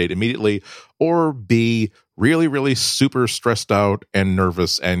system update immediately, or B, really, really super stressed out and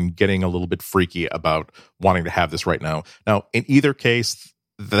nervous and getting a little bit freaky about wanting to have this right now. Now, in either case,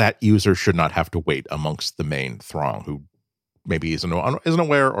 that user should not have to wait amongst the main throng who maybe isn't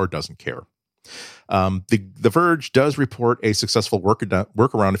aware or doesn't care. The Verge does report a successful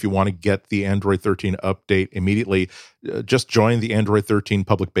workaround if you want to get the Android 13 update immediately. Just join the Android 13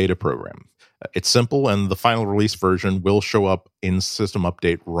 public beta program. It's simple, and the final release version will show up in System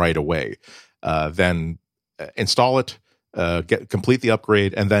Update right away. Then install it, complete the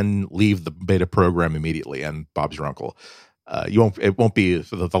upgrade, and then leave the beta program immediately, and Bob's your uncle. It won't be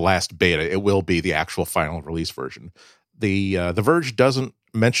the last beta. It will be the actual final release version. The Verge doesn't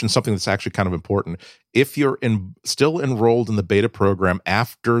mention something that's actually kind of important. If you're still enrolled in the beta program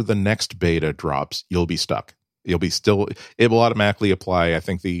after the next beta drops, you'll be stuck. It will automatically apply. I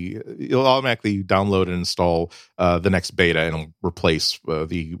think you'll automatically download and install the next beta, and it'll replace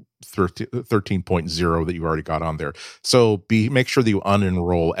the 13.0 that you already got on there. So make sure that you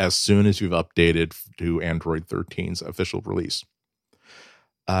unenroll as soon as you've updated to Android 13's official release.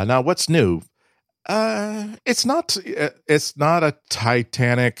 Now, what's new? It's not a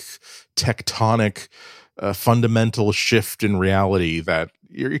tectonic fundamental shift in reality that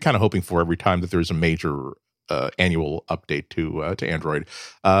you're kind of hoping for every time that there's a major annual update to Android.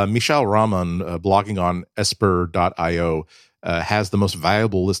 Michal Rahman, blogging on Esper.io, has the most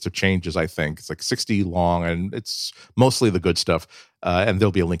valuable list of changes. I think it's like 60 long, and it's mostly the good stuff. And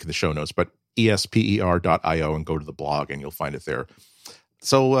there'll be a link in the show notes, but esper.io, and go to the blog and you'll find it there.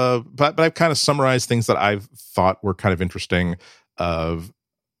 So, but I've kind of summarized things that I've thought were kind of interesting.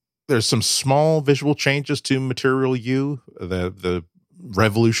 there's some small visual changes to Material U, the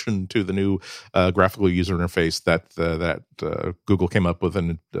revolution to the new graphical user interface that Google came up with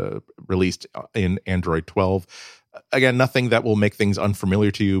and released in Android 12. Again, nothing that will make things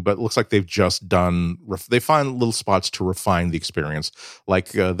unfamiliar to you, but it looks like they've just they find little spots to refine the experience,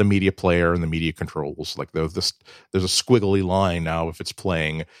 like the media player and the media controls. Like there's a squiggly line now if it's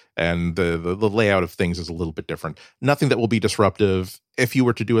playing, and the layout of things is a little bit different. Nothing that will be disruptive. If you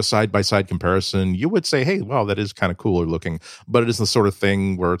were to do a side-by-side comparison, you would say, hey, wow, that is kind of cooler looking. But it is the sort of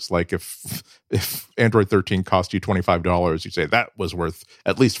thing where it's like if Android 13 cost you $25, you'd say that was worth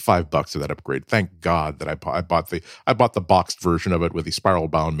at least $5 of that upgrade. Thank God that I bought the boxed version of it with the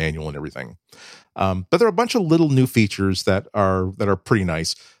spiral-bound manual and everything. But there are a bunch of little new features that are pretty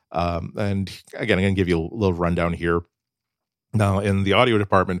nice. And again, I'm going to give you a little rundown here. Now, in the audio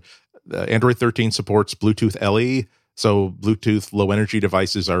department, Android 13 supports Bluetooth LE. So Bluetooth low energy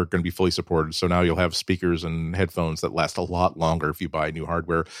devices are going to be fully supported. So now you'll have speakers and headphones that last a lot longer if you buy new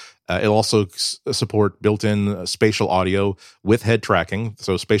hardware. It'll also support built-in spatial audio with head tracking.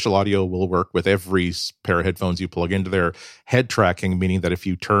 So spatial audio will work with every pair of headphones you plug into there. Head tracking, meaning that if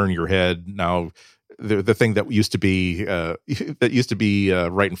you turn your head now, the thing that used to be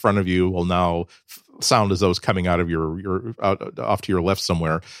right in front of you will now sound as though it's coming out of your off to your left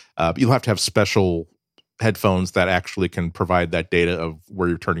somewhere. You'll have to have special headphones that actually can provide that data of where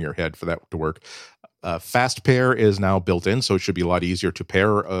you're turning your head for that to work. Fast pair is now built in, so it should be a lot easier to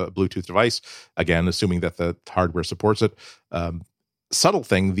pair a Bluetooth device, again, assuming that the hardware supports it. Subtle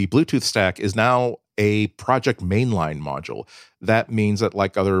thing, the Bluetooth stack is now a Project Mainline module. That means that,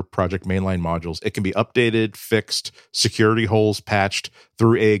 like other Project Mainline modules, it can be updated, fixed, security holes patched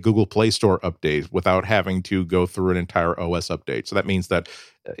through a Google Play Store update without having to go through an entire OS update. So that means that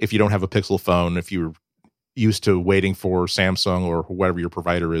if you don't have a Pixel phone, if you're used to waiting for Samsung or whatever your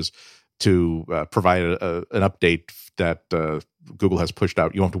provider is to provide an update that Google has pushed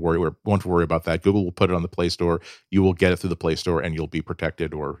out, you won't have to worry about that. Google will put it on the Play Store. You will get it through the Play Store, and you'll be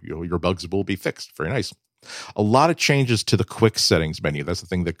protected, or your bugs will be fixed. Very nice. A lot of changes to the quick settings menu. That's the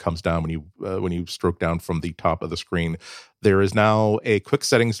thing that comes down when you stroke down from the top of the screen. There is now a quick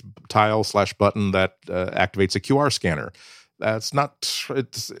settings tile / button that activates a QR scanner. That's not.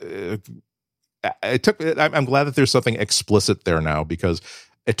 I'm glad that there's something explicit there now, because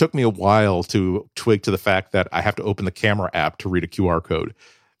it took me a while to twig to the fact that I have to open the camera app to read a QR code,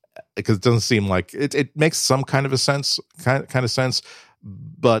 because it doesn't seem like it makes some kind of sense,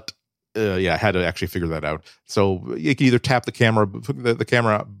 but I had to actually figure that out. So you can either tap the camera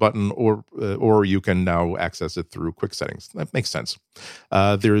button, or you can now access it through quick settings. That makes sense.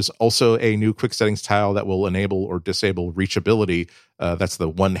 There's also a new quick settings tile that will enable or disable reachability. That's the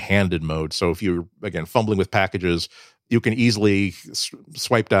one-handed mode. So if you're, again, fumbling with packages, you can easily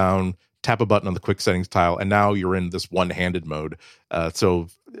swipe down, tap a button on the quick settings tile, and now you're in this one-handed mode. So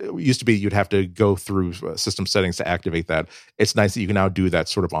it used to be you'd have to go through system settings to activate that. It's nice that you can now do that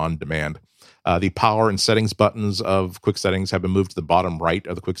sort of on demand. The power and settings buttons of quick settings have been moved to the bottom right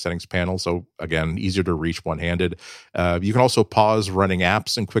of the quick settings panel. So again, easier to reach one-handed. You can also pause running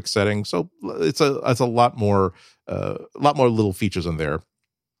apps in quick settings. So it's a lot more little features in there.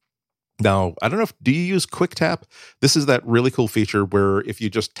 Now, I don't know do you use Quick Tap? This is that really cool feature where if you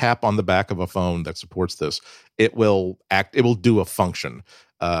just tap on the back of a phone that supports this, it will do a function.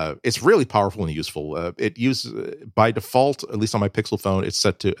 It's really powerful and useful. It uses, by default, at least on my Pixel phone, it's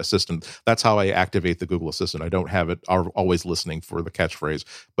set to Assistant. That's how I activate the Google Assistant. I don't have it always listening for the catchphrase,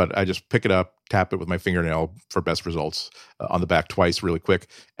 but I just pick it up, tap it with my fingernail for best results on the back twice really quick.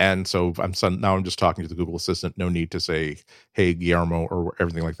 And so now I'm just talking to the Google Assistant. No need to say, hey, Guillermo, or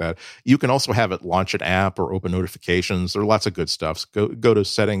everything like that. You can also have it launch an app or open notifications. There are lots of good stuff. Go to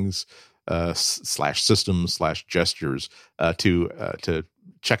settings /system/gestures to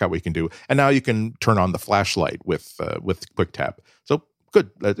check out what you can do. And now you can turn on the flashlight with Quick Tap. So good.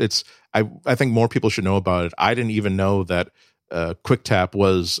 I think more people should know about it. I didn't even know that Quick Tap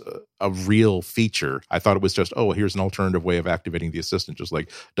was a real feature. I thought it was just, here's an alternative way of activating the assistant, just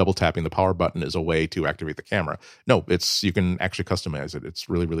like double tapping the power button is a way to activate the camera. No, you can actually customize it. It's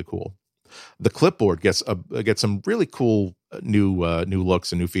really, really cool. The clipboard gets some really cool new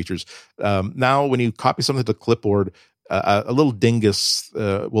looks and new features. Now, when you copy something to the clipboard, a little dingus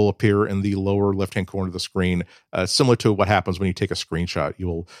will appear in the lower left-hand corner of the screen, similar to what happens when you take a screenshot. You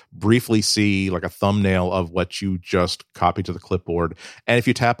will briefly see like a thumbnail of what you just copied to the clipboard. And if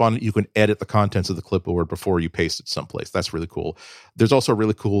you tap on it, you can edit the contents of the clipboard before you paste it someplace. That's really cool. There's also a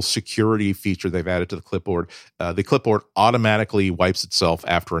really cool security feature they've added to the clipboard. The clipboard automatically wipes itself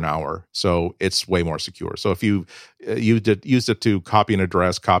after an hour, so it's way more secure. So if you used it to copy an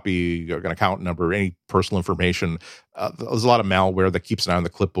address, copy an account number, any personal information, there's a lot of malware that keeps an eye on the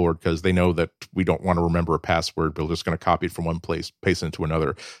clipboard because they know that we don't want to remember a password, but we're just going to copy it from one place, paste it into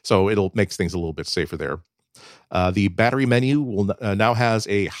another. So it'll make things a little bit safer there. The battery menu will now has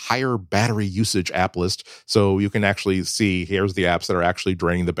a higher battery usage app list, so you can actually see here's the apps that are actually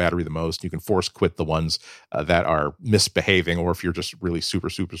draining the battery the most. You can force quit the ones that are misbehaving, or if you're just really super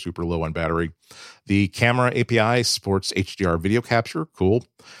low on battery. The camera API supports HDR video capture. Cool.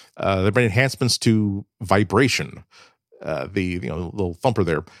 There have been enhancements to vibration. The little thumper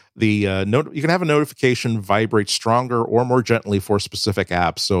there. You can have a notification vibrate stronger or more gently for specific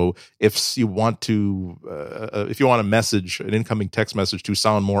apps. So if you want a message, an incoming text message, to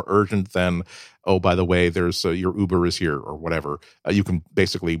sound more urgent than, oh, by the way, there's your Uber is here or whatever, you can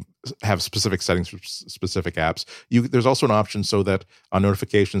basically have specific settings for specific apps. There's also an option so that on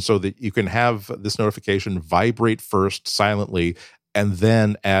notifications, so that you can have this notification vibrate first silently and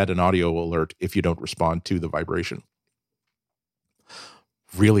then add an audio alert if you don't respond to the vibration.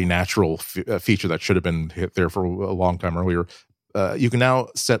 Really natural feature that should have been hit there for a long time earlier. You can now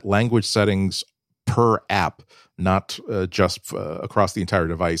set language settings per app, not just across the entire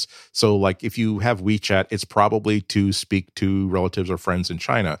device. So like if you have WeChat, it's probably to speak to relatives or friends in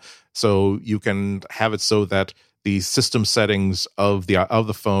China. So you can have it so that the system settings of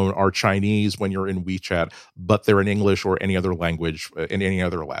the phone are Chinese when you're in WeChat, but they're in English or any other language in any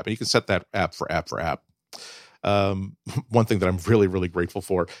other app. And you can set that app for app. One thing that I'm really, really grateful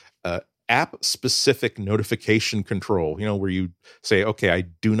for, app specific notification control, where you say, okay, I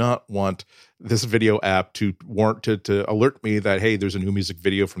do not want this video app to alert me that, hey, there's a new music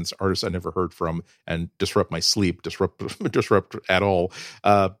video from this artist I never heard from and disrupt my sleep, disrupt at all.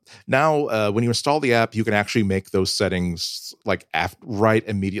 Now, when you install the app, you can actually make those settings like right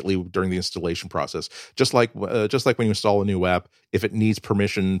immediately during the installation process. Just like when you install a new app, if it needs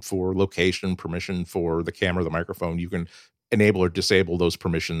permission for location, permission for the camera, the microphone, you can enable or disable those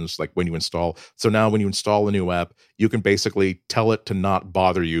permissions like when you install. So now when you install a new app, you can basically tell it to not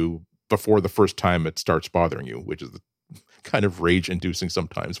bother you before the first time it starts bothering you, which is kind of rage inducing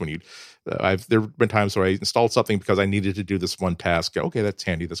sometimes when there have been times where I installed something because I needed to do this one task. Okay, that's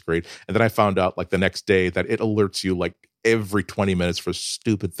handy. That's great. And then I found out like the next day that it alerts you like every 20 minutes for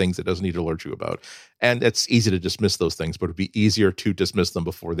stupid things it doesn't need to alert you about. And it's easy to dismiss those things, but it'd be easier to dismiss them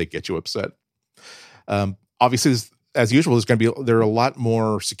before they get you upset. Obviously, as usual, there are a lot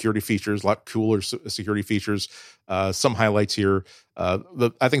more security features, a lot cooler security features. Some highlights here.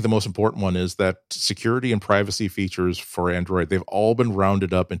 I think the most important one is that security and privacy features for Android, they've all been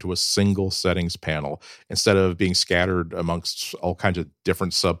rounded up into a single settings panel instead of being scattered amongst all kinds of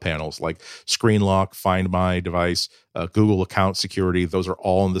different sub panels like Screen Lock, Find My Device, Google Account Security. Those are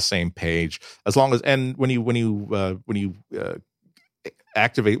all on the same page. And when you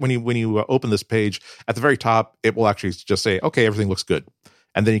activate, when you open this page at the very top, it will actually just say, okay, everything looks good.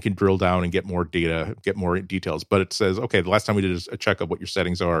 And then you can drill down and get more data, get more details. But it says, okay, the last time we did a check of what your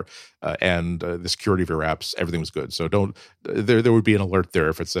settings are and the security of your apps, everything was good. So there would be an alert there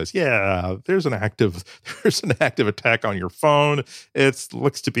if it says, yeah, there's an active attack on your phone. It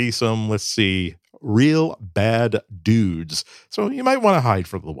looks to be some, let's see, real bad dudes. So you might want to hide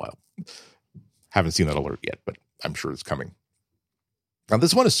for a little while. Haven't seen that alert yet, but I'm sure it's coming. Now,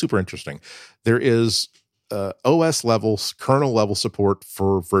 this one is super interesting. There is OS level, kernel level support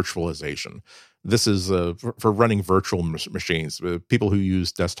for virtualization. This is for running virtual machines. People who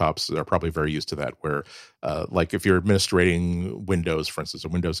use desktops are probably very used to that, where like if you're administrating Windows, for instance, a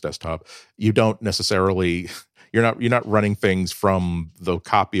Windows desktop, you don't necessarily... You're not running things from the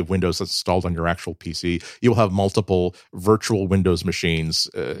copy of Windows that's installed on your actual PC. You'll have multiple virtual Windows machines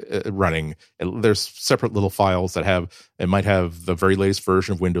running. There's separate little files it might have the very latest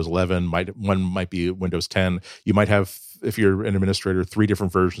version of Windows 11. One might be Windows 10. You might have, if you're an administrator, 3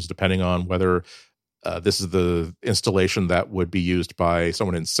 different versions depending on whether this is the installation that would be used by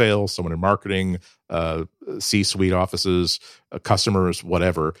someone in sales, someone in marketing, C-suite offices, customers,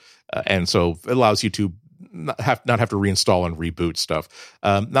 whatever. And so it allows you to not have to reinstall and reboot stuff.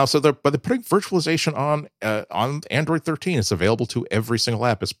 Now, so they're putting virtualization on Android 13. It's available to every single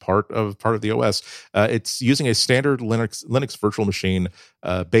app as part of the OS. It's using a standard Linux virtual machine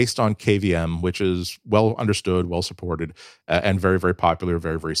based on KVM, which is well understood, well supported, and very, very popular,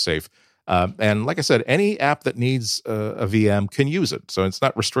 very, very safe. And like I said, any app that needs a VM can use it. So it's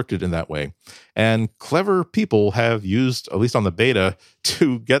not restricted in that way. And clever people have used, at least on the beta,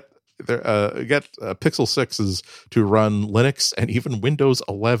 to get Pixel 6s to run Linux and even Windows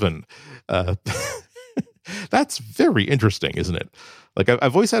 11. That's very interesting, isn't it? Like,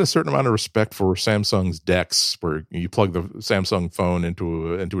 I've always had a certain amount of respect for Samsung's DeX, where you plug the Samsung phone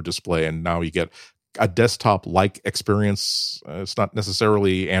into a display, and now you get a desktop-like experience. It's not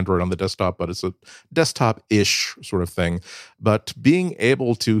necessarily Android on the desktop, but it's a desktop-ish sort of thing. But being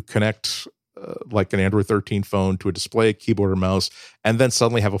able to connect like an Android 13 phone to a display, keyboard, or mouse, and then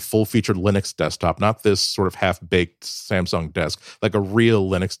suddenly have a full-featured Linux desktop, not this sort of half-baked Samsung desk, like a real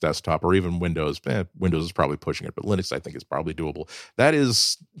Linux desktop, or even Windows. Windows is probably pushing it, but Linux, I think, is probably doable. That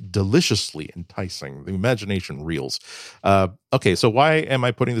is deliciously enticing. The imagination reels. Okay, so why am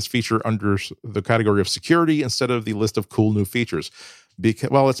I putting this feature under the category of security instead of the list of cool new features?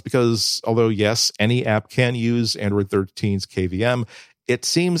 It's because, although, yes, any app can use Android 13's KVM, it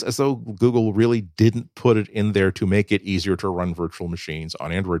seems as though Google really didn't put it in there to make it easier to run virtual machines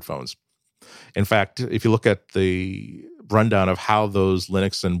on Android phones. In fact, if you look at the rundown of how those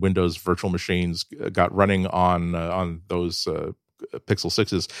Linux and Windows virtual machines got running on those Pixel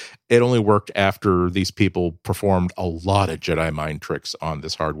 6s, it only worked after these people performed a lot of Jedi mind tricks on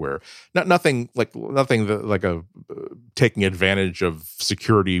this hardware. Nothing like taking advantage of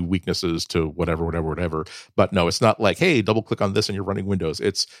security weaknesses to whatever. But no, it's not like, hey, double click on this and you're running Windows.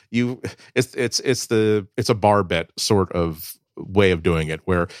 It's a bar bet sort of way of doing it,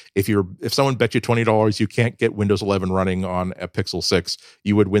 where if someone bet you $20 you can't get Windows 11 running on a Pixel 6,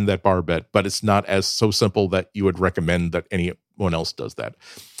 you would win that bar bet. But it's not as so simple that you would recommend that anyone else does that.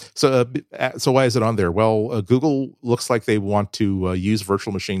 So why is it on there? Well, Google looks like they want to use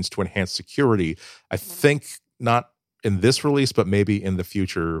virtual machines to enhance security. I think not in this release, but maybe in the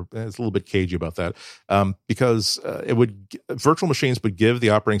future. It's a little bit cagey about that, because virtual machines would give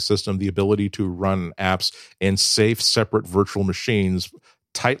the operating system the ability to run apps in safe, separate virtual machines,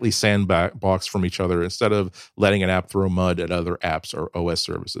 tightly sandboxed from each other, instead of letting an app throw mud at other apps or OS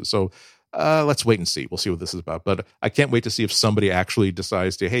services. So let's wait and see. We'll see what this is about. But I can't wait to see if somebody actually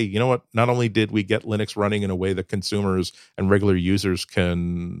decides to, hey, you know what? Not only did we get Linux running in a way that consumers and regular users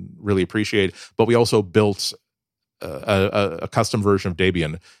can really appreciate, but we also built a custom version of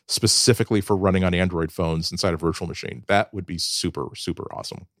Debian specifically for running on Android phones inside a virtual machine. That would be super, super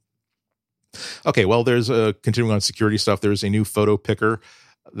awesome. Okay, well, there's continuing on security stuff. There's a new photo picker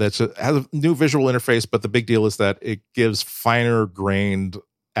has a new visual interface, but the big deal is that it gives finer grained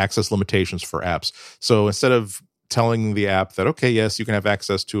access limitations for apps. So instead of telling the app that, okay, yes, you can have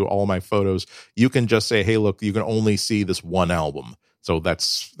access to all my photos, you can just say, hey, look, you can only see this one album. So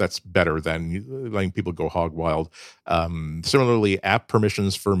that's better than letting people go hog wild. Similarly, app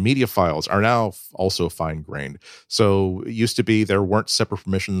permissions for media files are now also fine-grained. So it used to be there weren't separate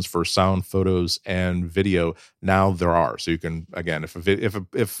permissions for sound, photos, and video. Now there are. So you can, again, if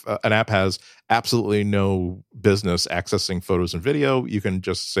an app has absolutely no business accessing photos and video, you can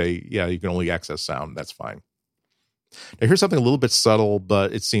just say, yeah, you can only access sound. That's fine. Now, here's something a little bit subtle,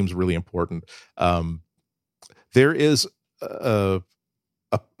 but it seems really important. There is a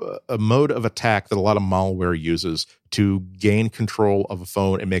mode of attack that a lot of malware uses to gain control of a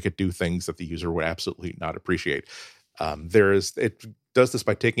phone and make it do things that the user would absolutely not appreciate. It does this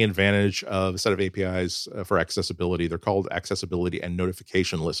by taking advantage of a set of APIs for accessibility. They're called accessibility and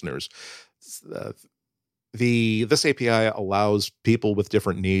notification listeners. This API allows people with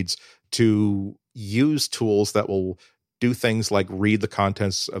different needs to use tools that will do things like read the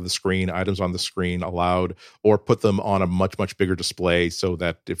contents of the screen, items on the screen aloud, or put them on a much, much bigger display so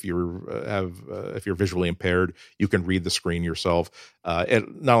that if you're visually impaired, you can read the screen yourself.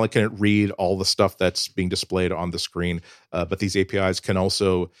 Not only can it read all the stuff that's being displayed on the screen, but these APIs can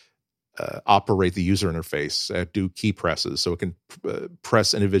also operate the user interface, do key presses. So it can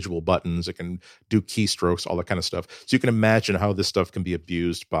press individual buttons. It can do keystrokes, all that kind of stuff. So you can imagine how this stuff can be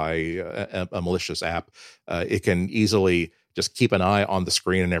abused by a malicious app. It can easily just keep an eye on the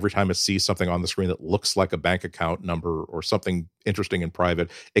screen, and every time it sees something on the screen that looks like a bank account number or something interesting and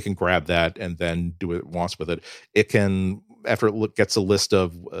private, it can grab that and then do what it wants with it. It can, after it gets a list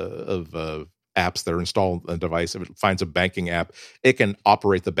of apps that are installed on the device. If it finds a banking app, it can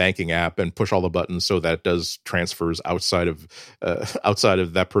operate the banking app and push all the buttons so that it does transfers outside of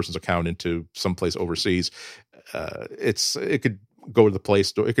that person's account into someplace overseas. It could go to the Play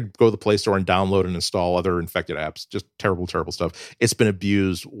Store. It could go to the Play Store and download and install other infected apps. Just terrible, terrible stuff. It's been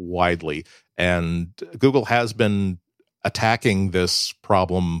abused widely, and Google has been attacking this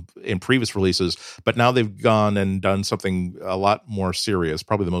problem in previous releases, but now they've gone and done something a lot more serious,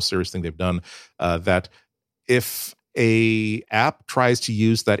 probably the most serious thing they've done, that if a app tries to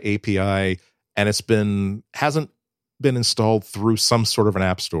use that API and hasn't been installed through some sort of an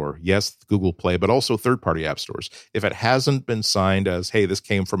app store, yes, Google Play, but also third-party app stores, if it hasn't been signed as, hey, this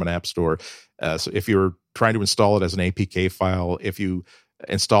came from an app store, so if you're trying to install it as an APK file, if you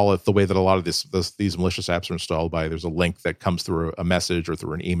install it the way that a lot of these malicious apps are installed by, there's a link that comes through a message or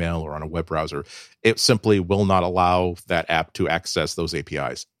through an email or on a web browser, it simply will not allow that app to access those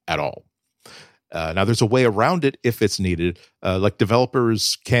APIs at all. Now, there's a way around it if it's needed. Like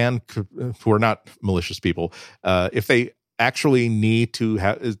developers who are not malicious people, if they actually need to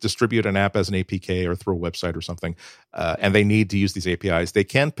distribute an app as an APK or through a website or something, and they need to use these APIs, they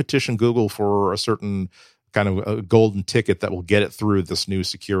can petition Google for a certain kind of a golden ticket that will get it through this new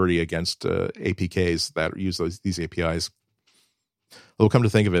security against APKs that use these APIs. Although, come to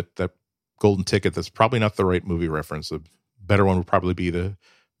think of it, that golden ticket, that's probably not the right movie reference. A better one would probably be the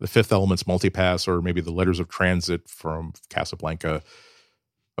Fifth Element's Multipass, or maybe the Letters of Transit from Casablanca.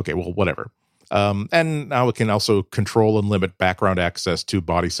 Okay, well, whatever. And now it can also control and limit background access to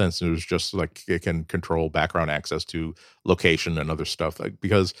body sensors, just like it can control background access to location and other stuff.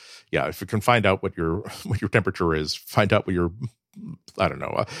 Because, yeah, if it can find out what your temperature is, find out what your, I don't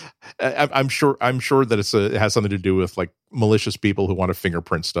know. I'm sure that it has something to do with like malicious people who want to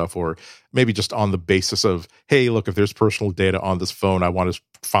fingerprint stuff, or maybe just on the basis of, hey, look, if there's personal data on this phone, I want to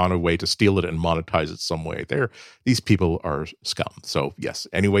find a way to steal it and monetize it some way. These people are scum. So yes,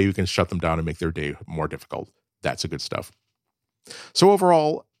 any way you can shut them down and make their day more difficult, that's a good stuff. So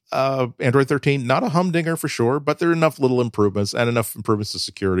overall, Android 13, not a humdinger for sure, but there are enough little improvements and enough improvements to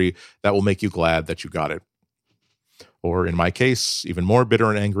security that will make you glad that you got it. Or in my case, even more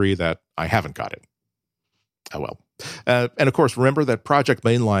bitter and angry that I haven't got it. Oh well. And of course, remember that Project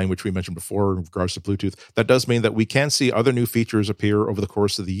Mainline, which we mentioned before in regards to Bluetooth, that does mean that we can see other new features appear over the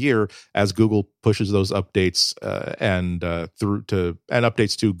course of the year as Google pushes those updates and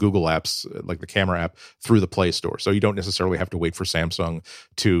updates to Google apps like the camera app through the Play Store. So you don't necessarily have to wait for Samsung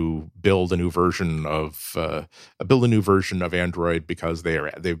to build a new version of Android because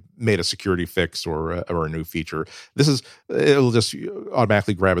they've made a security fix or a new feature. It'll just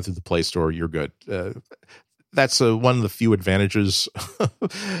automatically grab it through the Play Store. You're good. That's one of the few advantages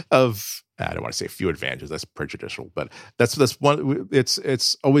of, I don't want to say few advantages, that's prejudicial, but that's one.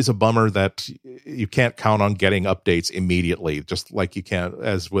 It's always a bummer that you can't count on getting updates immediately, just like you can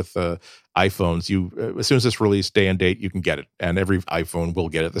as with iPhones. As soon as it's released, day and date, you can get it, and every iPhone will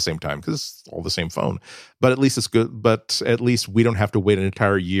get it at the same time because it's all the same phone. But at least it's good. But at least we don't have to wait an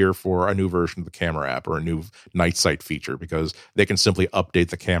entire year for a new version of the camera app or a new night sight feature, because they can simply update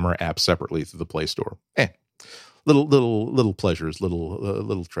the camera app separately through the Play Store. Little pleasures,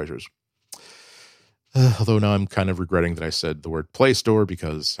 little treasures. Although now I'm kind of regretting that I said the word Play Store,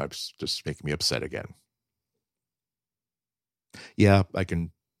 because it's just making me upset again. Yeah, I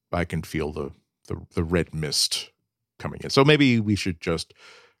can feel the red mist coming in. So maybe we should just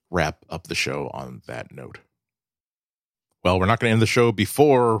wrap up the show on that note. Well, we're not going to end the show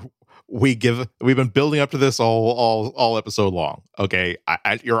before we've been building up to this all episode long. Okay,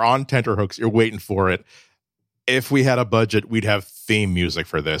 you're on tenterhooks. You're waiting for it. If we had a budget, we'd have theme music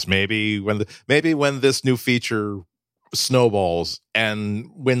for this. Maybe when this new feature snowballs and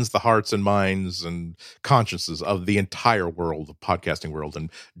wins the hearts and minds and consciences of the entire world, the podcasting world,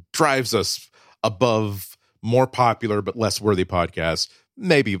 and drives us above more popular but less worthy podcasts,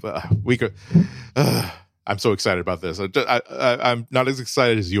 maybe we could. I'm so excited about this. I'm not as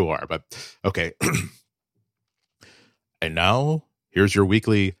excited as you are, but okay. And now, here's your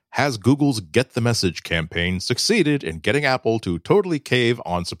weekly Has Google's Get the Message campaign succeeded in getting Apple to totally cave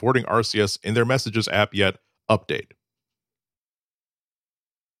on supporting RCS in their Messages app yet? Update.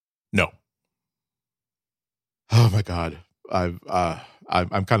 No. Oh my God. I'm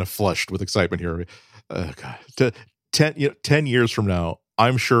kind of flushed with excitement here. God. 10 years from now,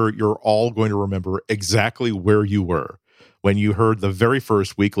 I'm sure you're all going to remember exactly where you were when you heard the very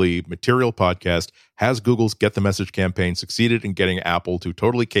first weekly Material podcast, Has Google's Get the Message campaign succeeded in getting Apple to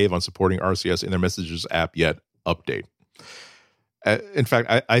totally cave on supporting RCS in their Messages app yet? Update. In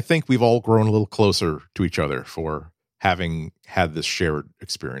fact, I think we've all grown a little closer to each other for having had this shared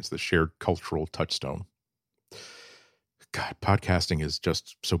experience, this shared cultural touchstone. God, podcasting is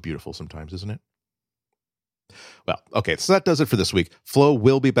just so beautiful sometimes, isn't it? Well, okay, so that does it for this week. Flo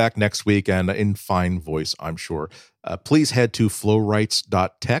will be back next week and in fine voice, I'm sure. Please head to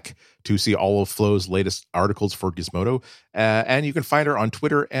flowrights.tech to see all of Flo's latest articles for Gizmodo. And you can find her on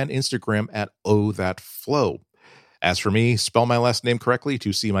Twitter and Instagram at OhThatFlo. As for me, spell my last name correctly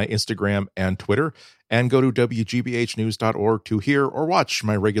to see my Instagram and Twitter, and go to wgbhnews.org to hear or watch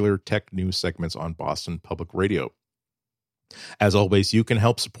my regular tech news segments on Boston Public Radio. As always, you can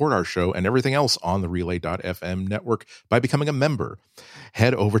help support our show and everything else on the Relay.fm network by becoming a member.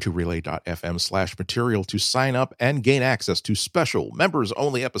 Head over to Relay.fm/material to sign up and gain access to special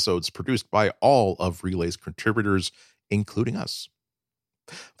members-only episodes produced by all of Relay's contributors, including us.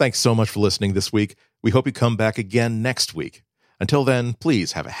 Thanks so much for listening this week. We hope you come back again next week. Until then,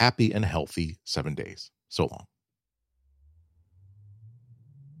 please have a happy and healthy 7 days. So long.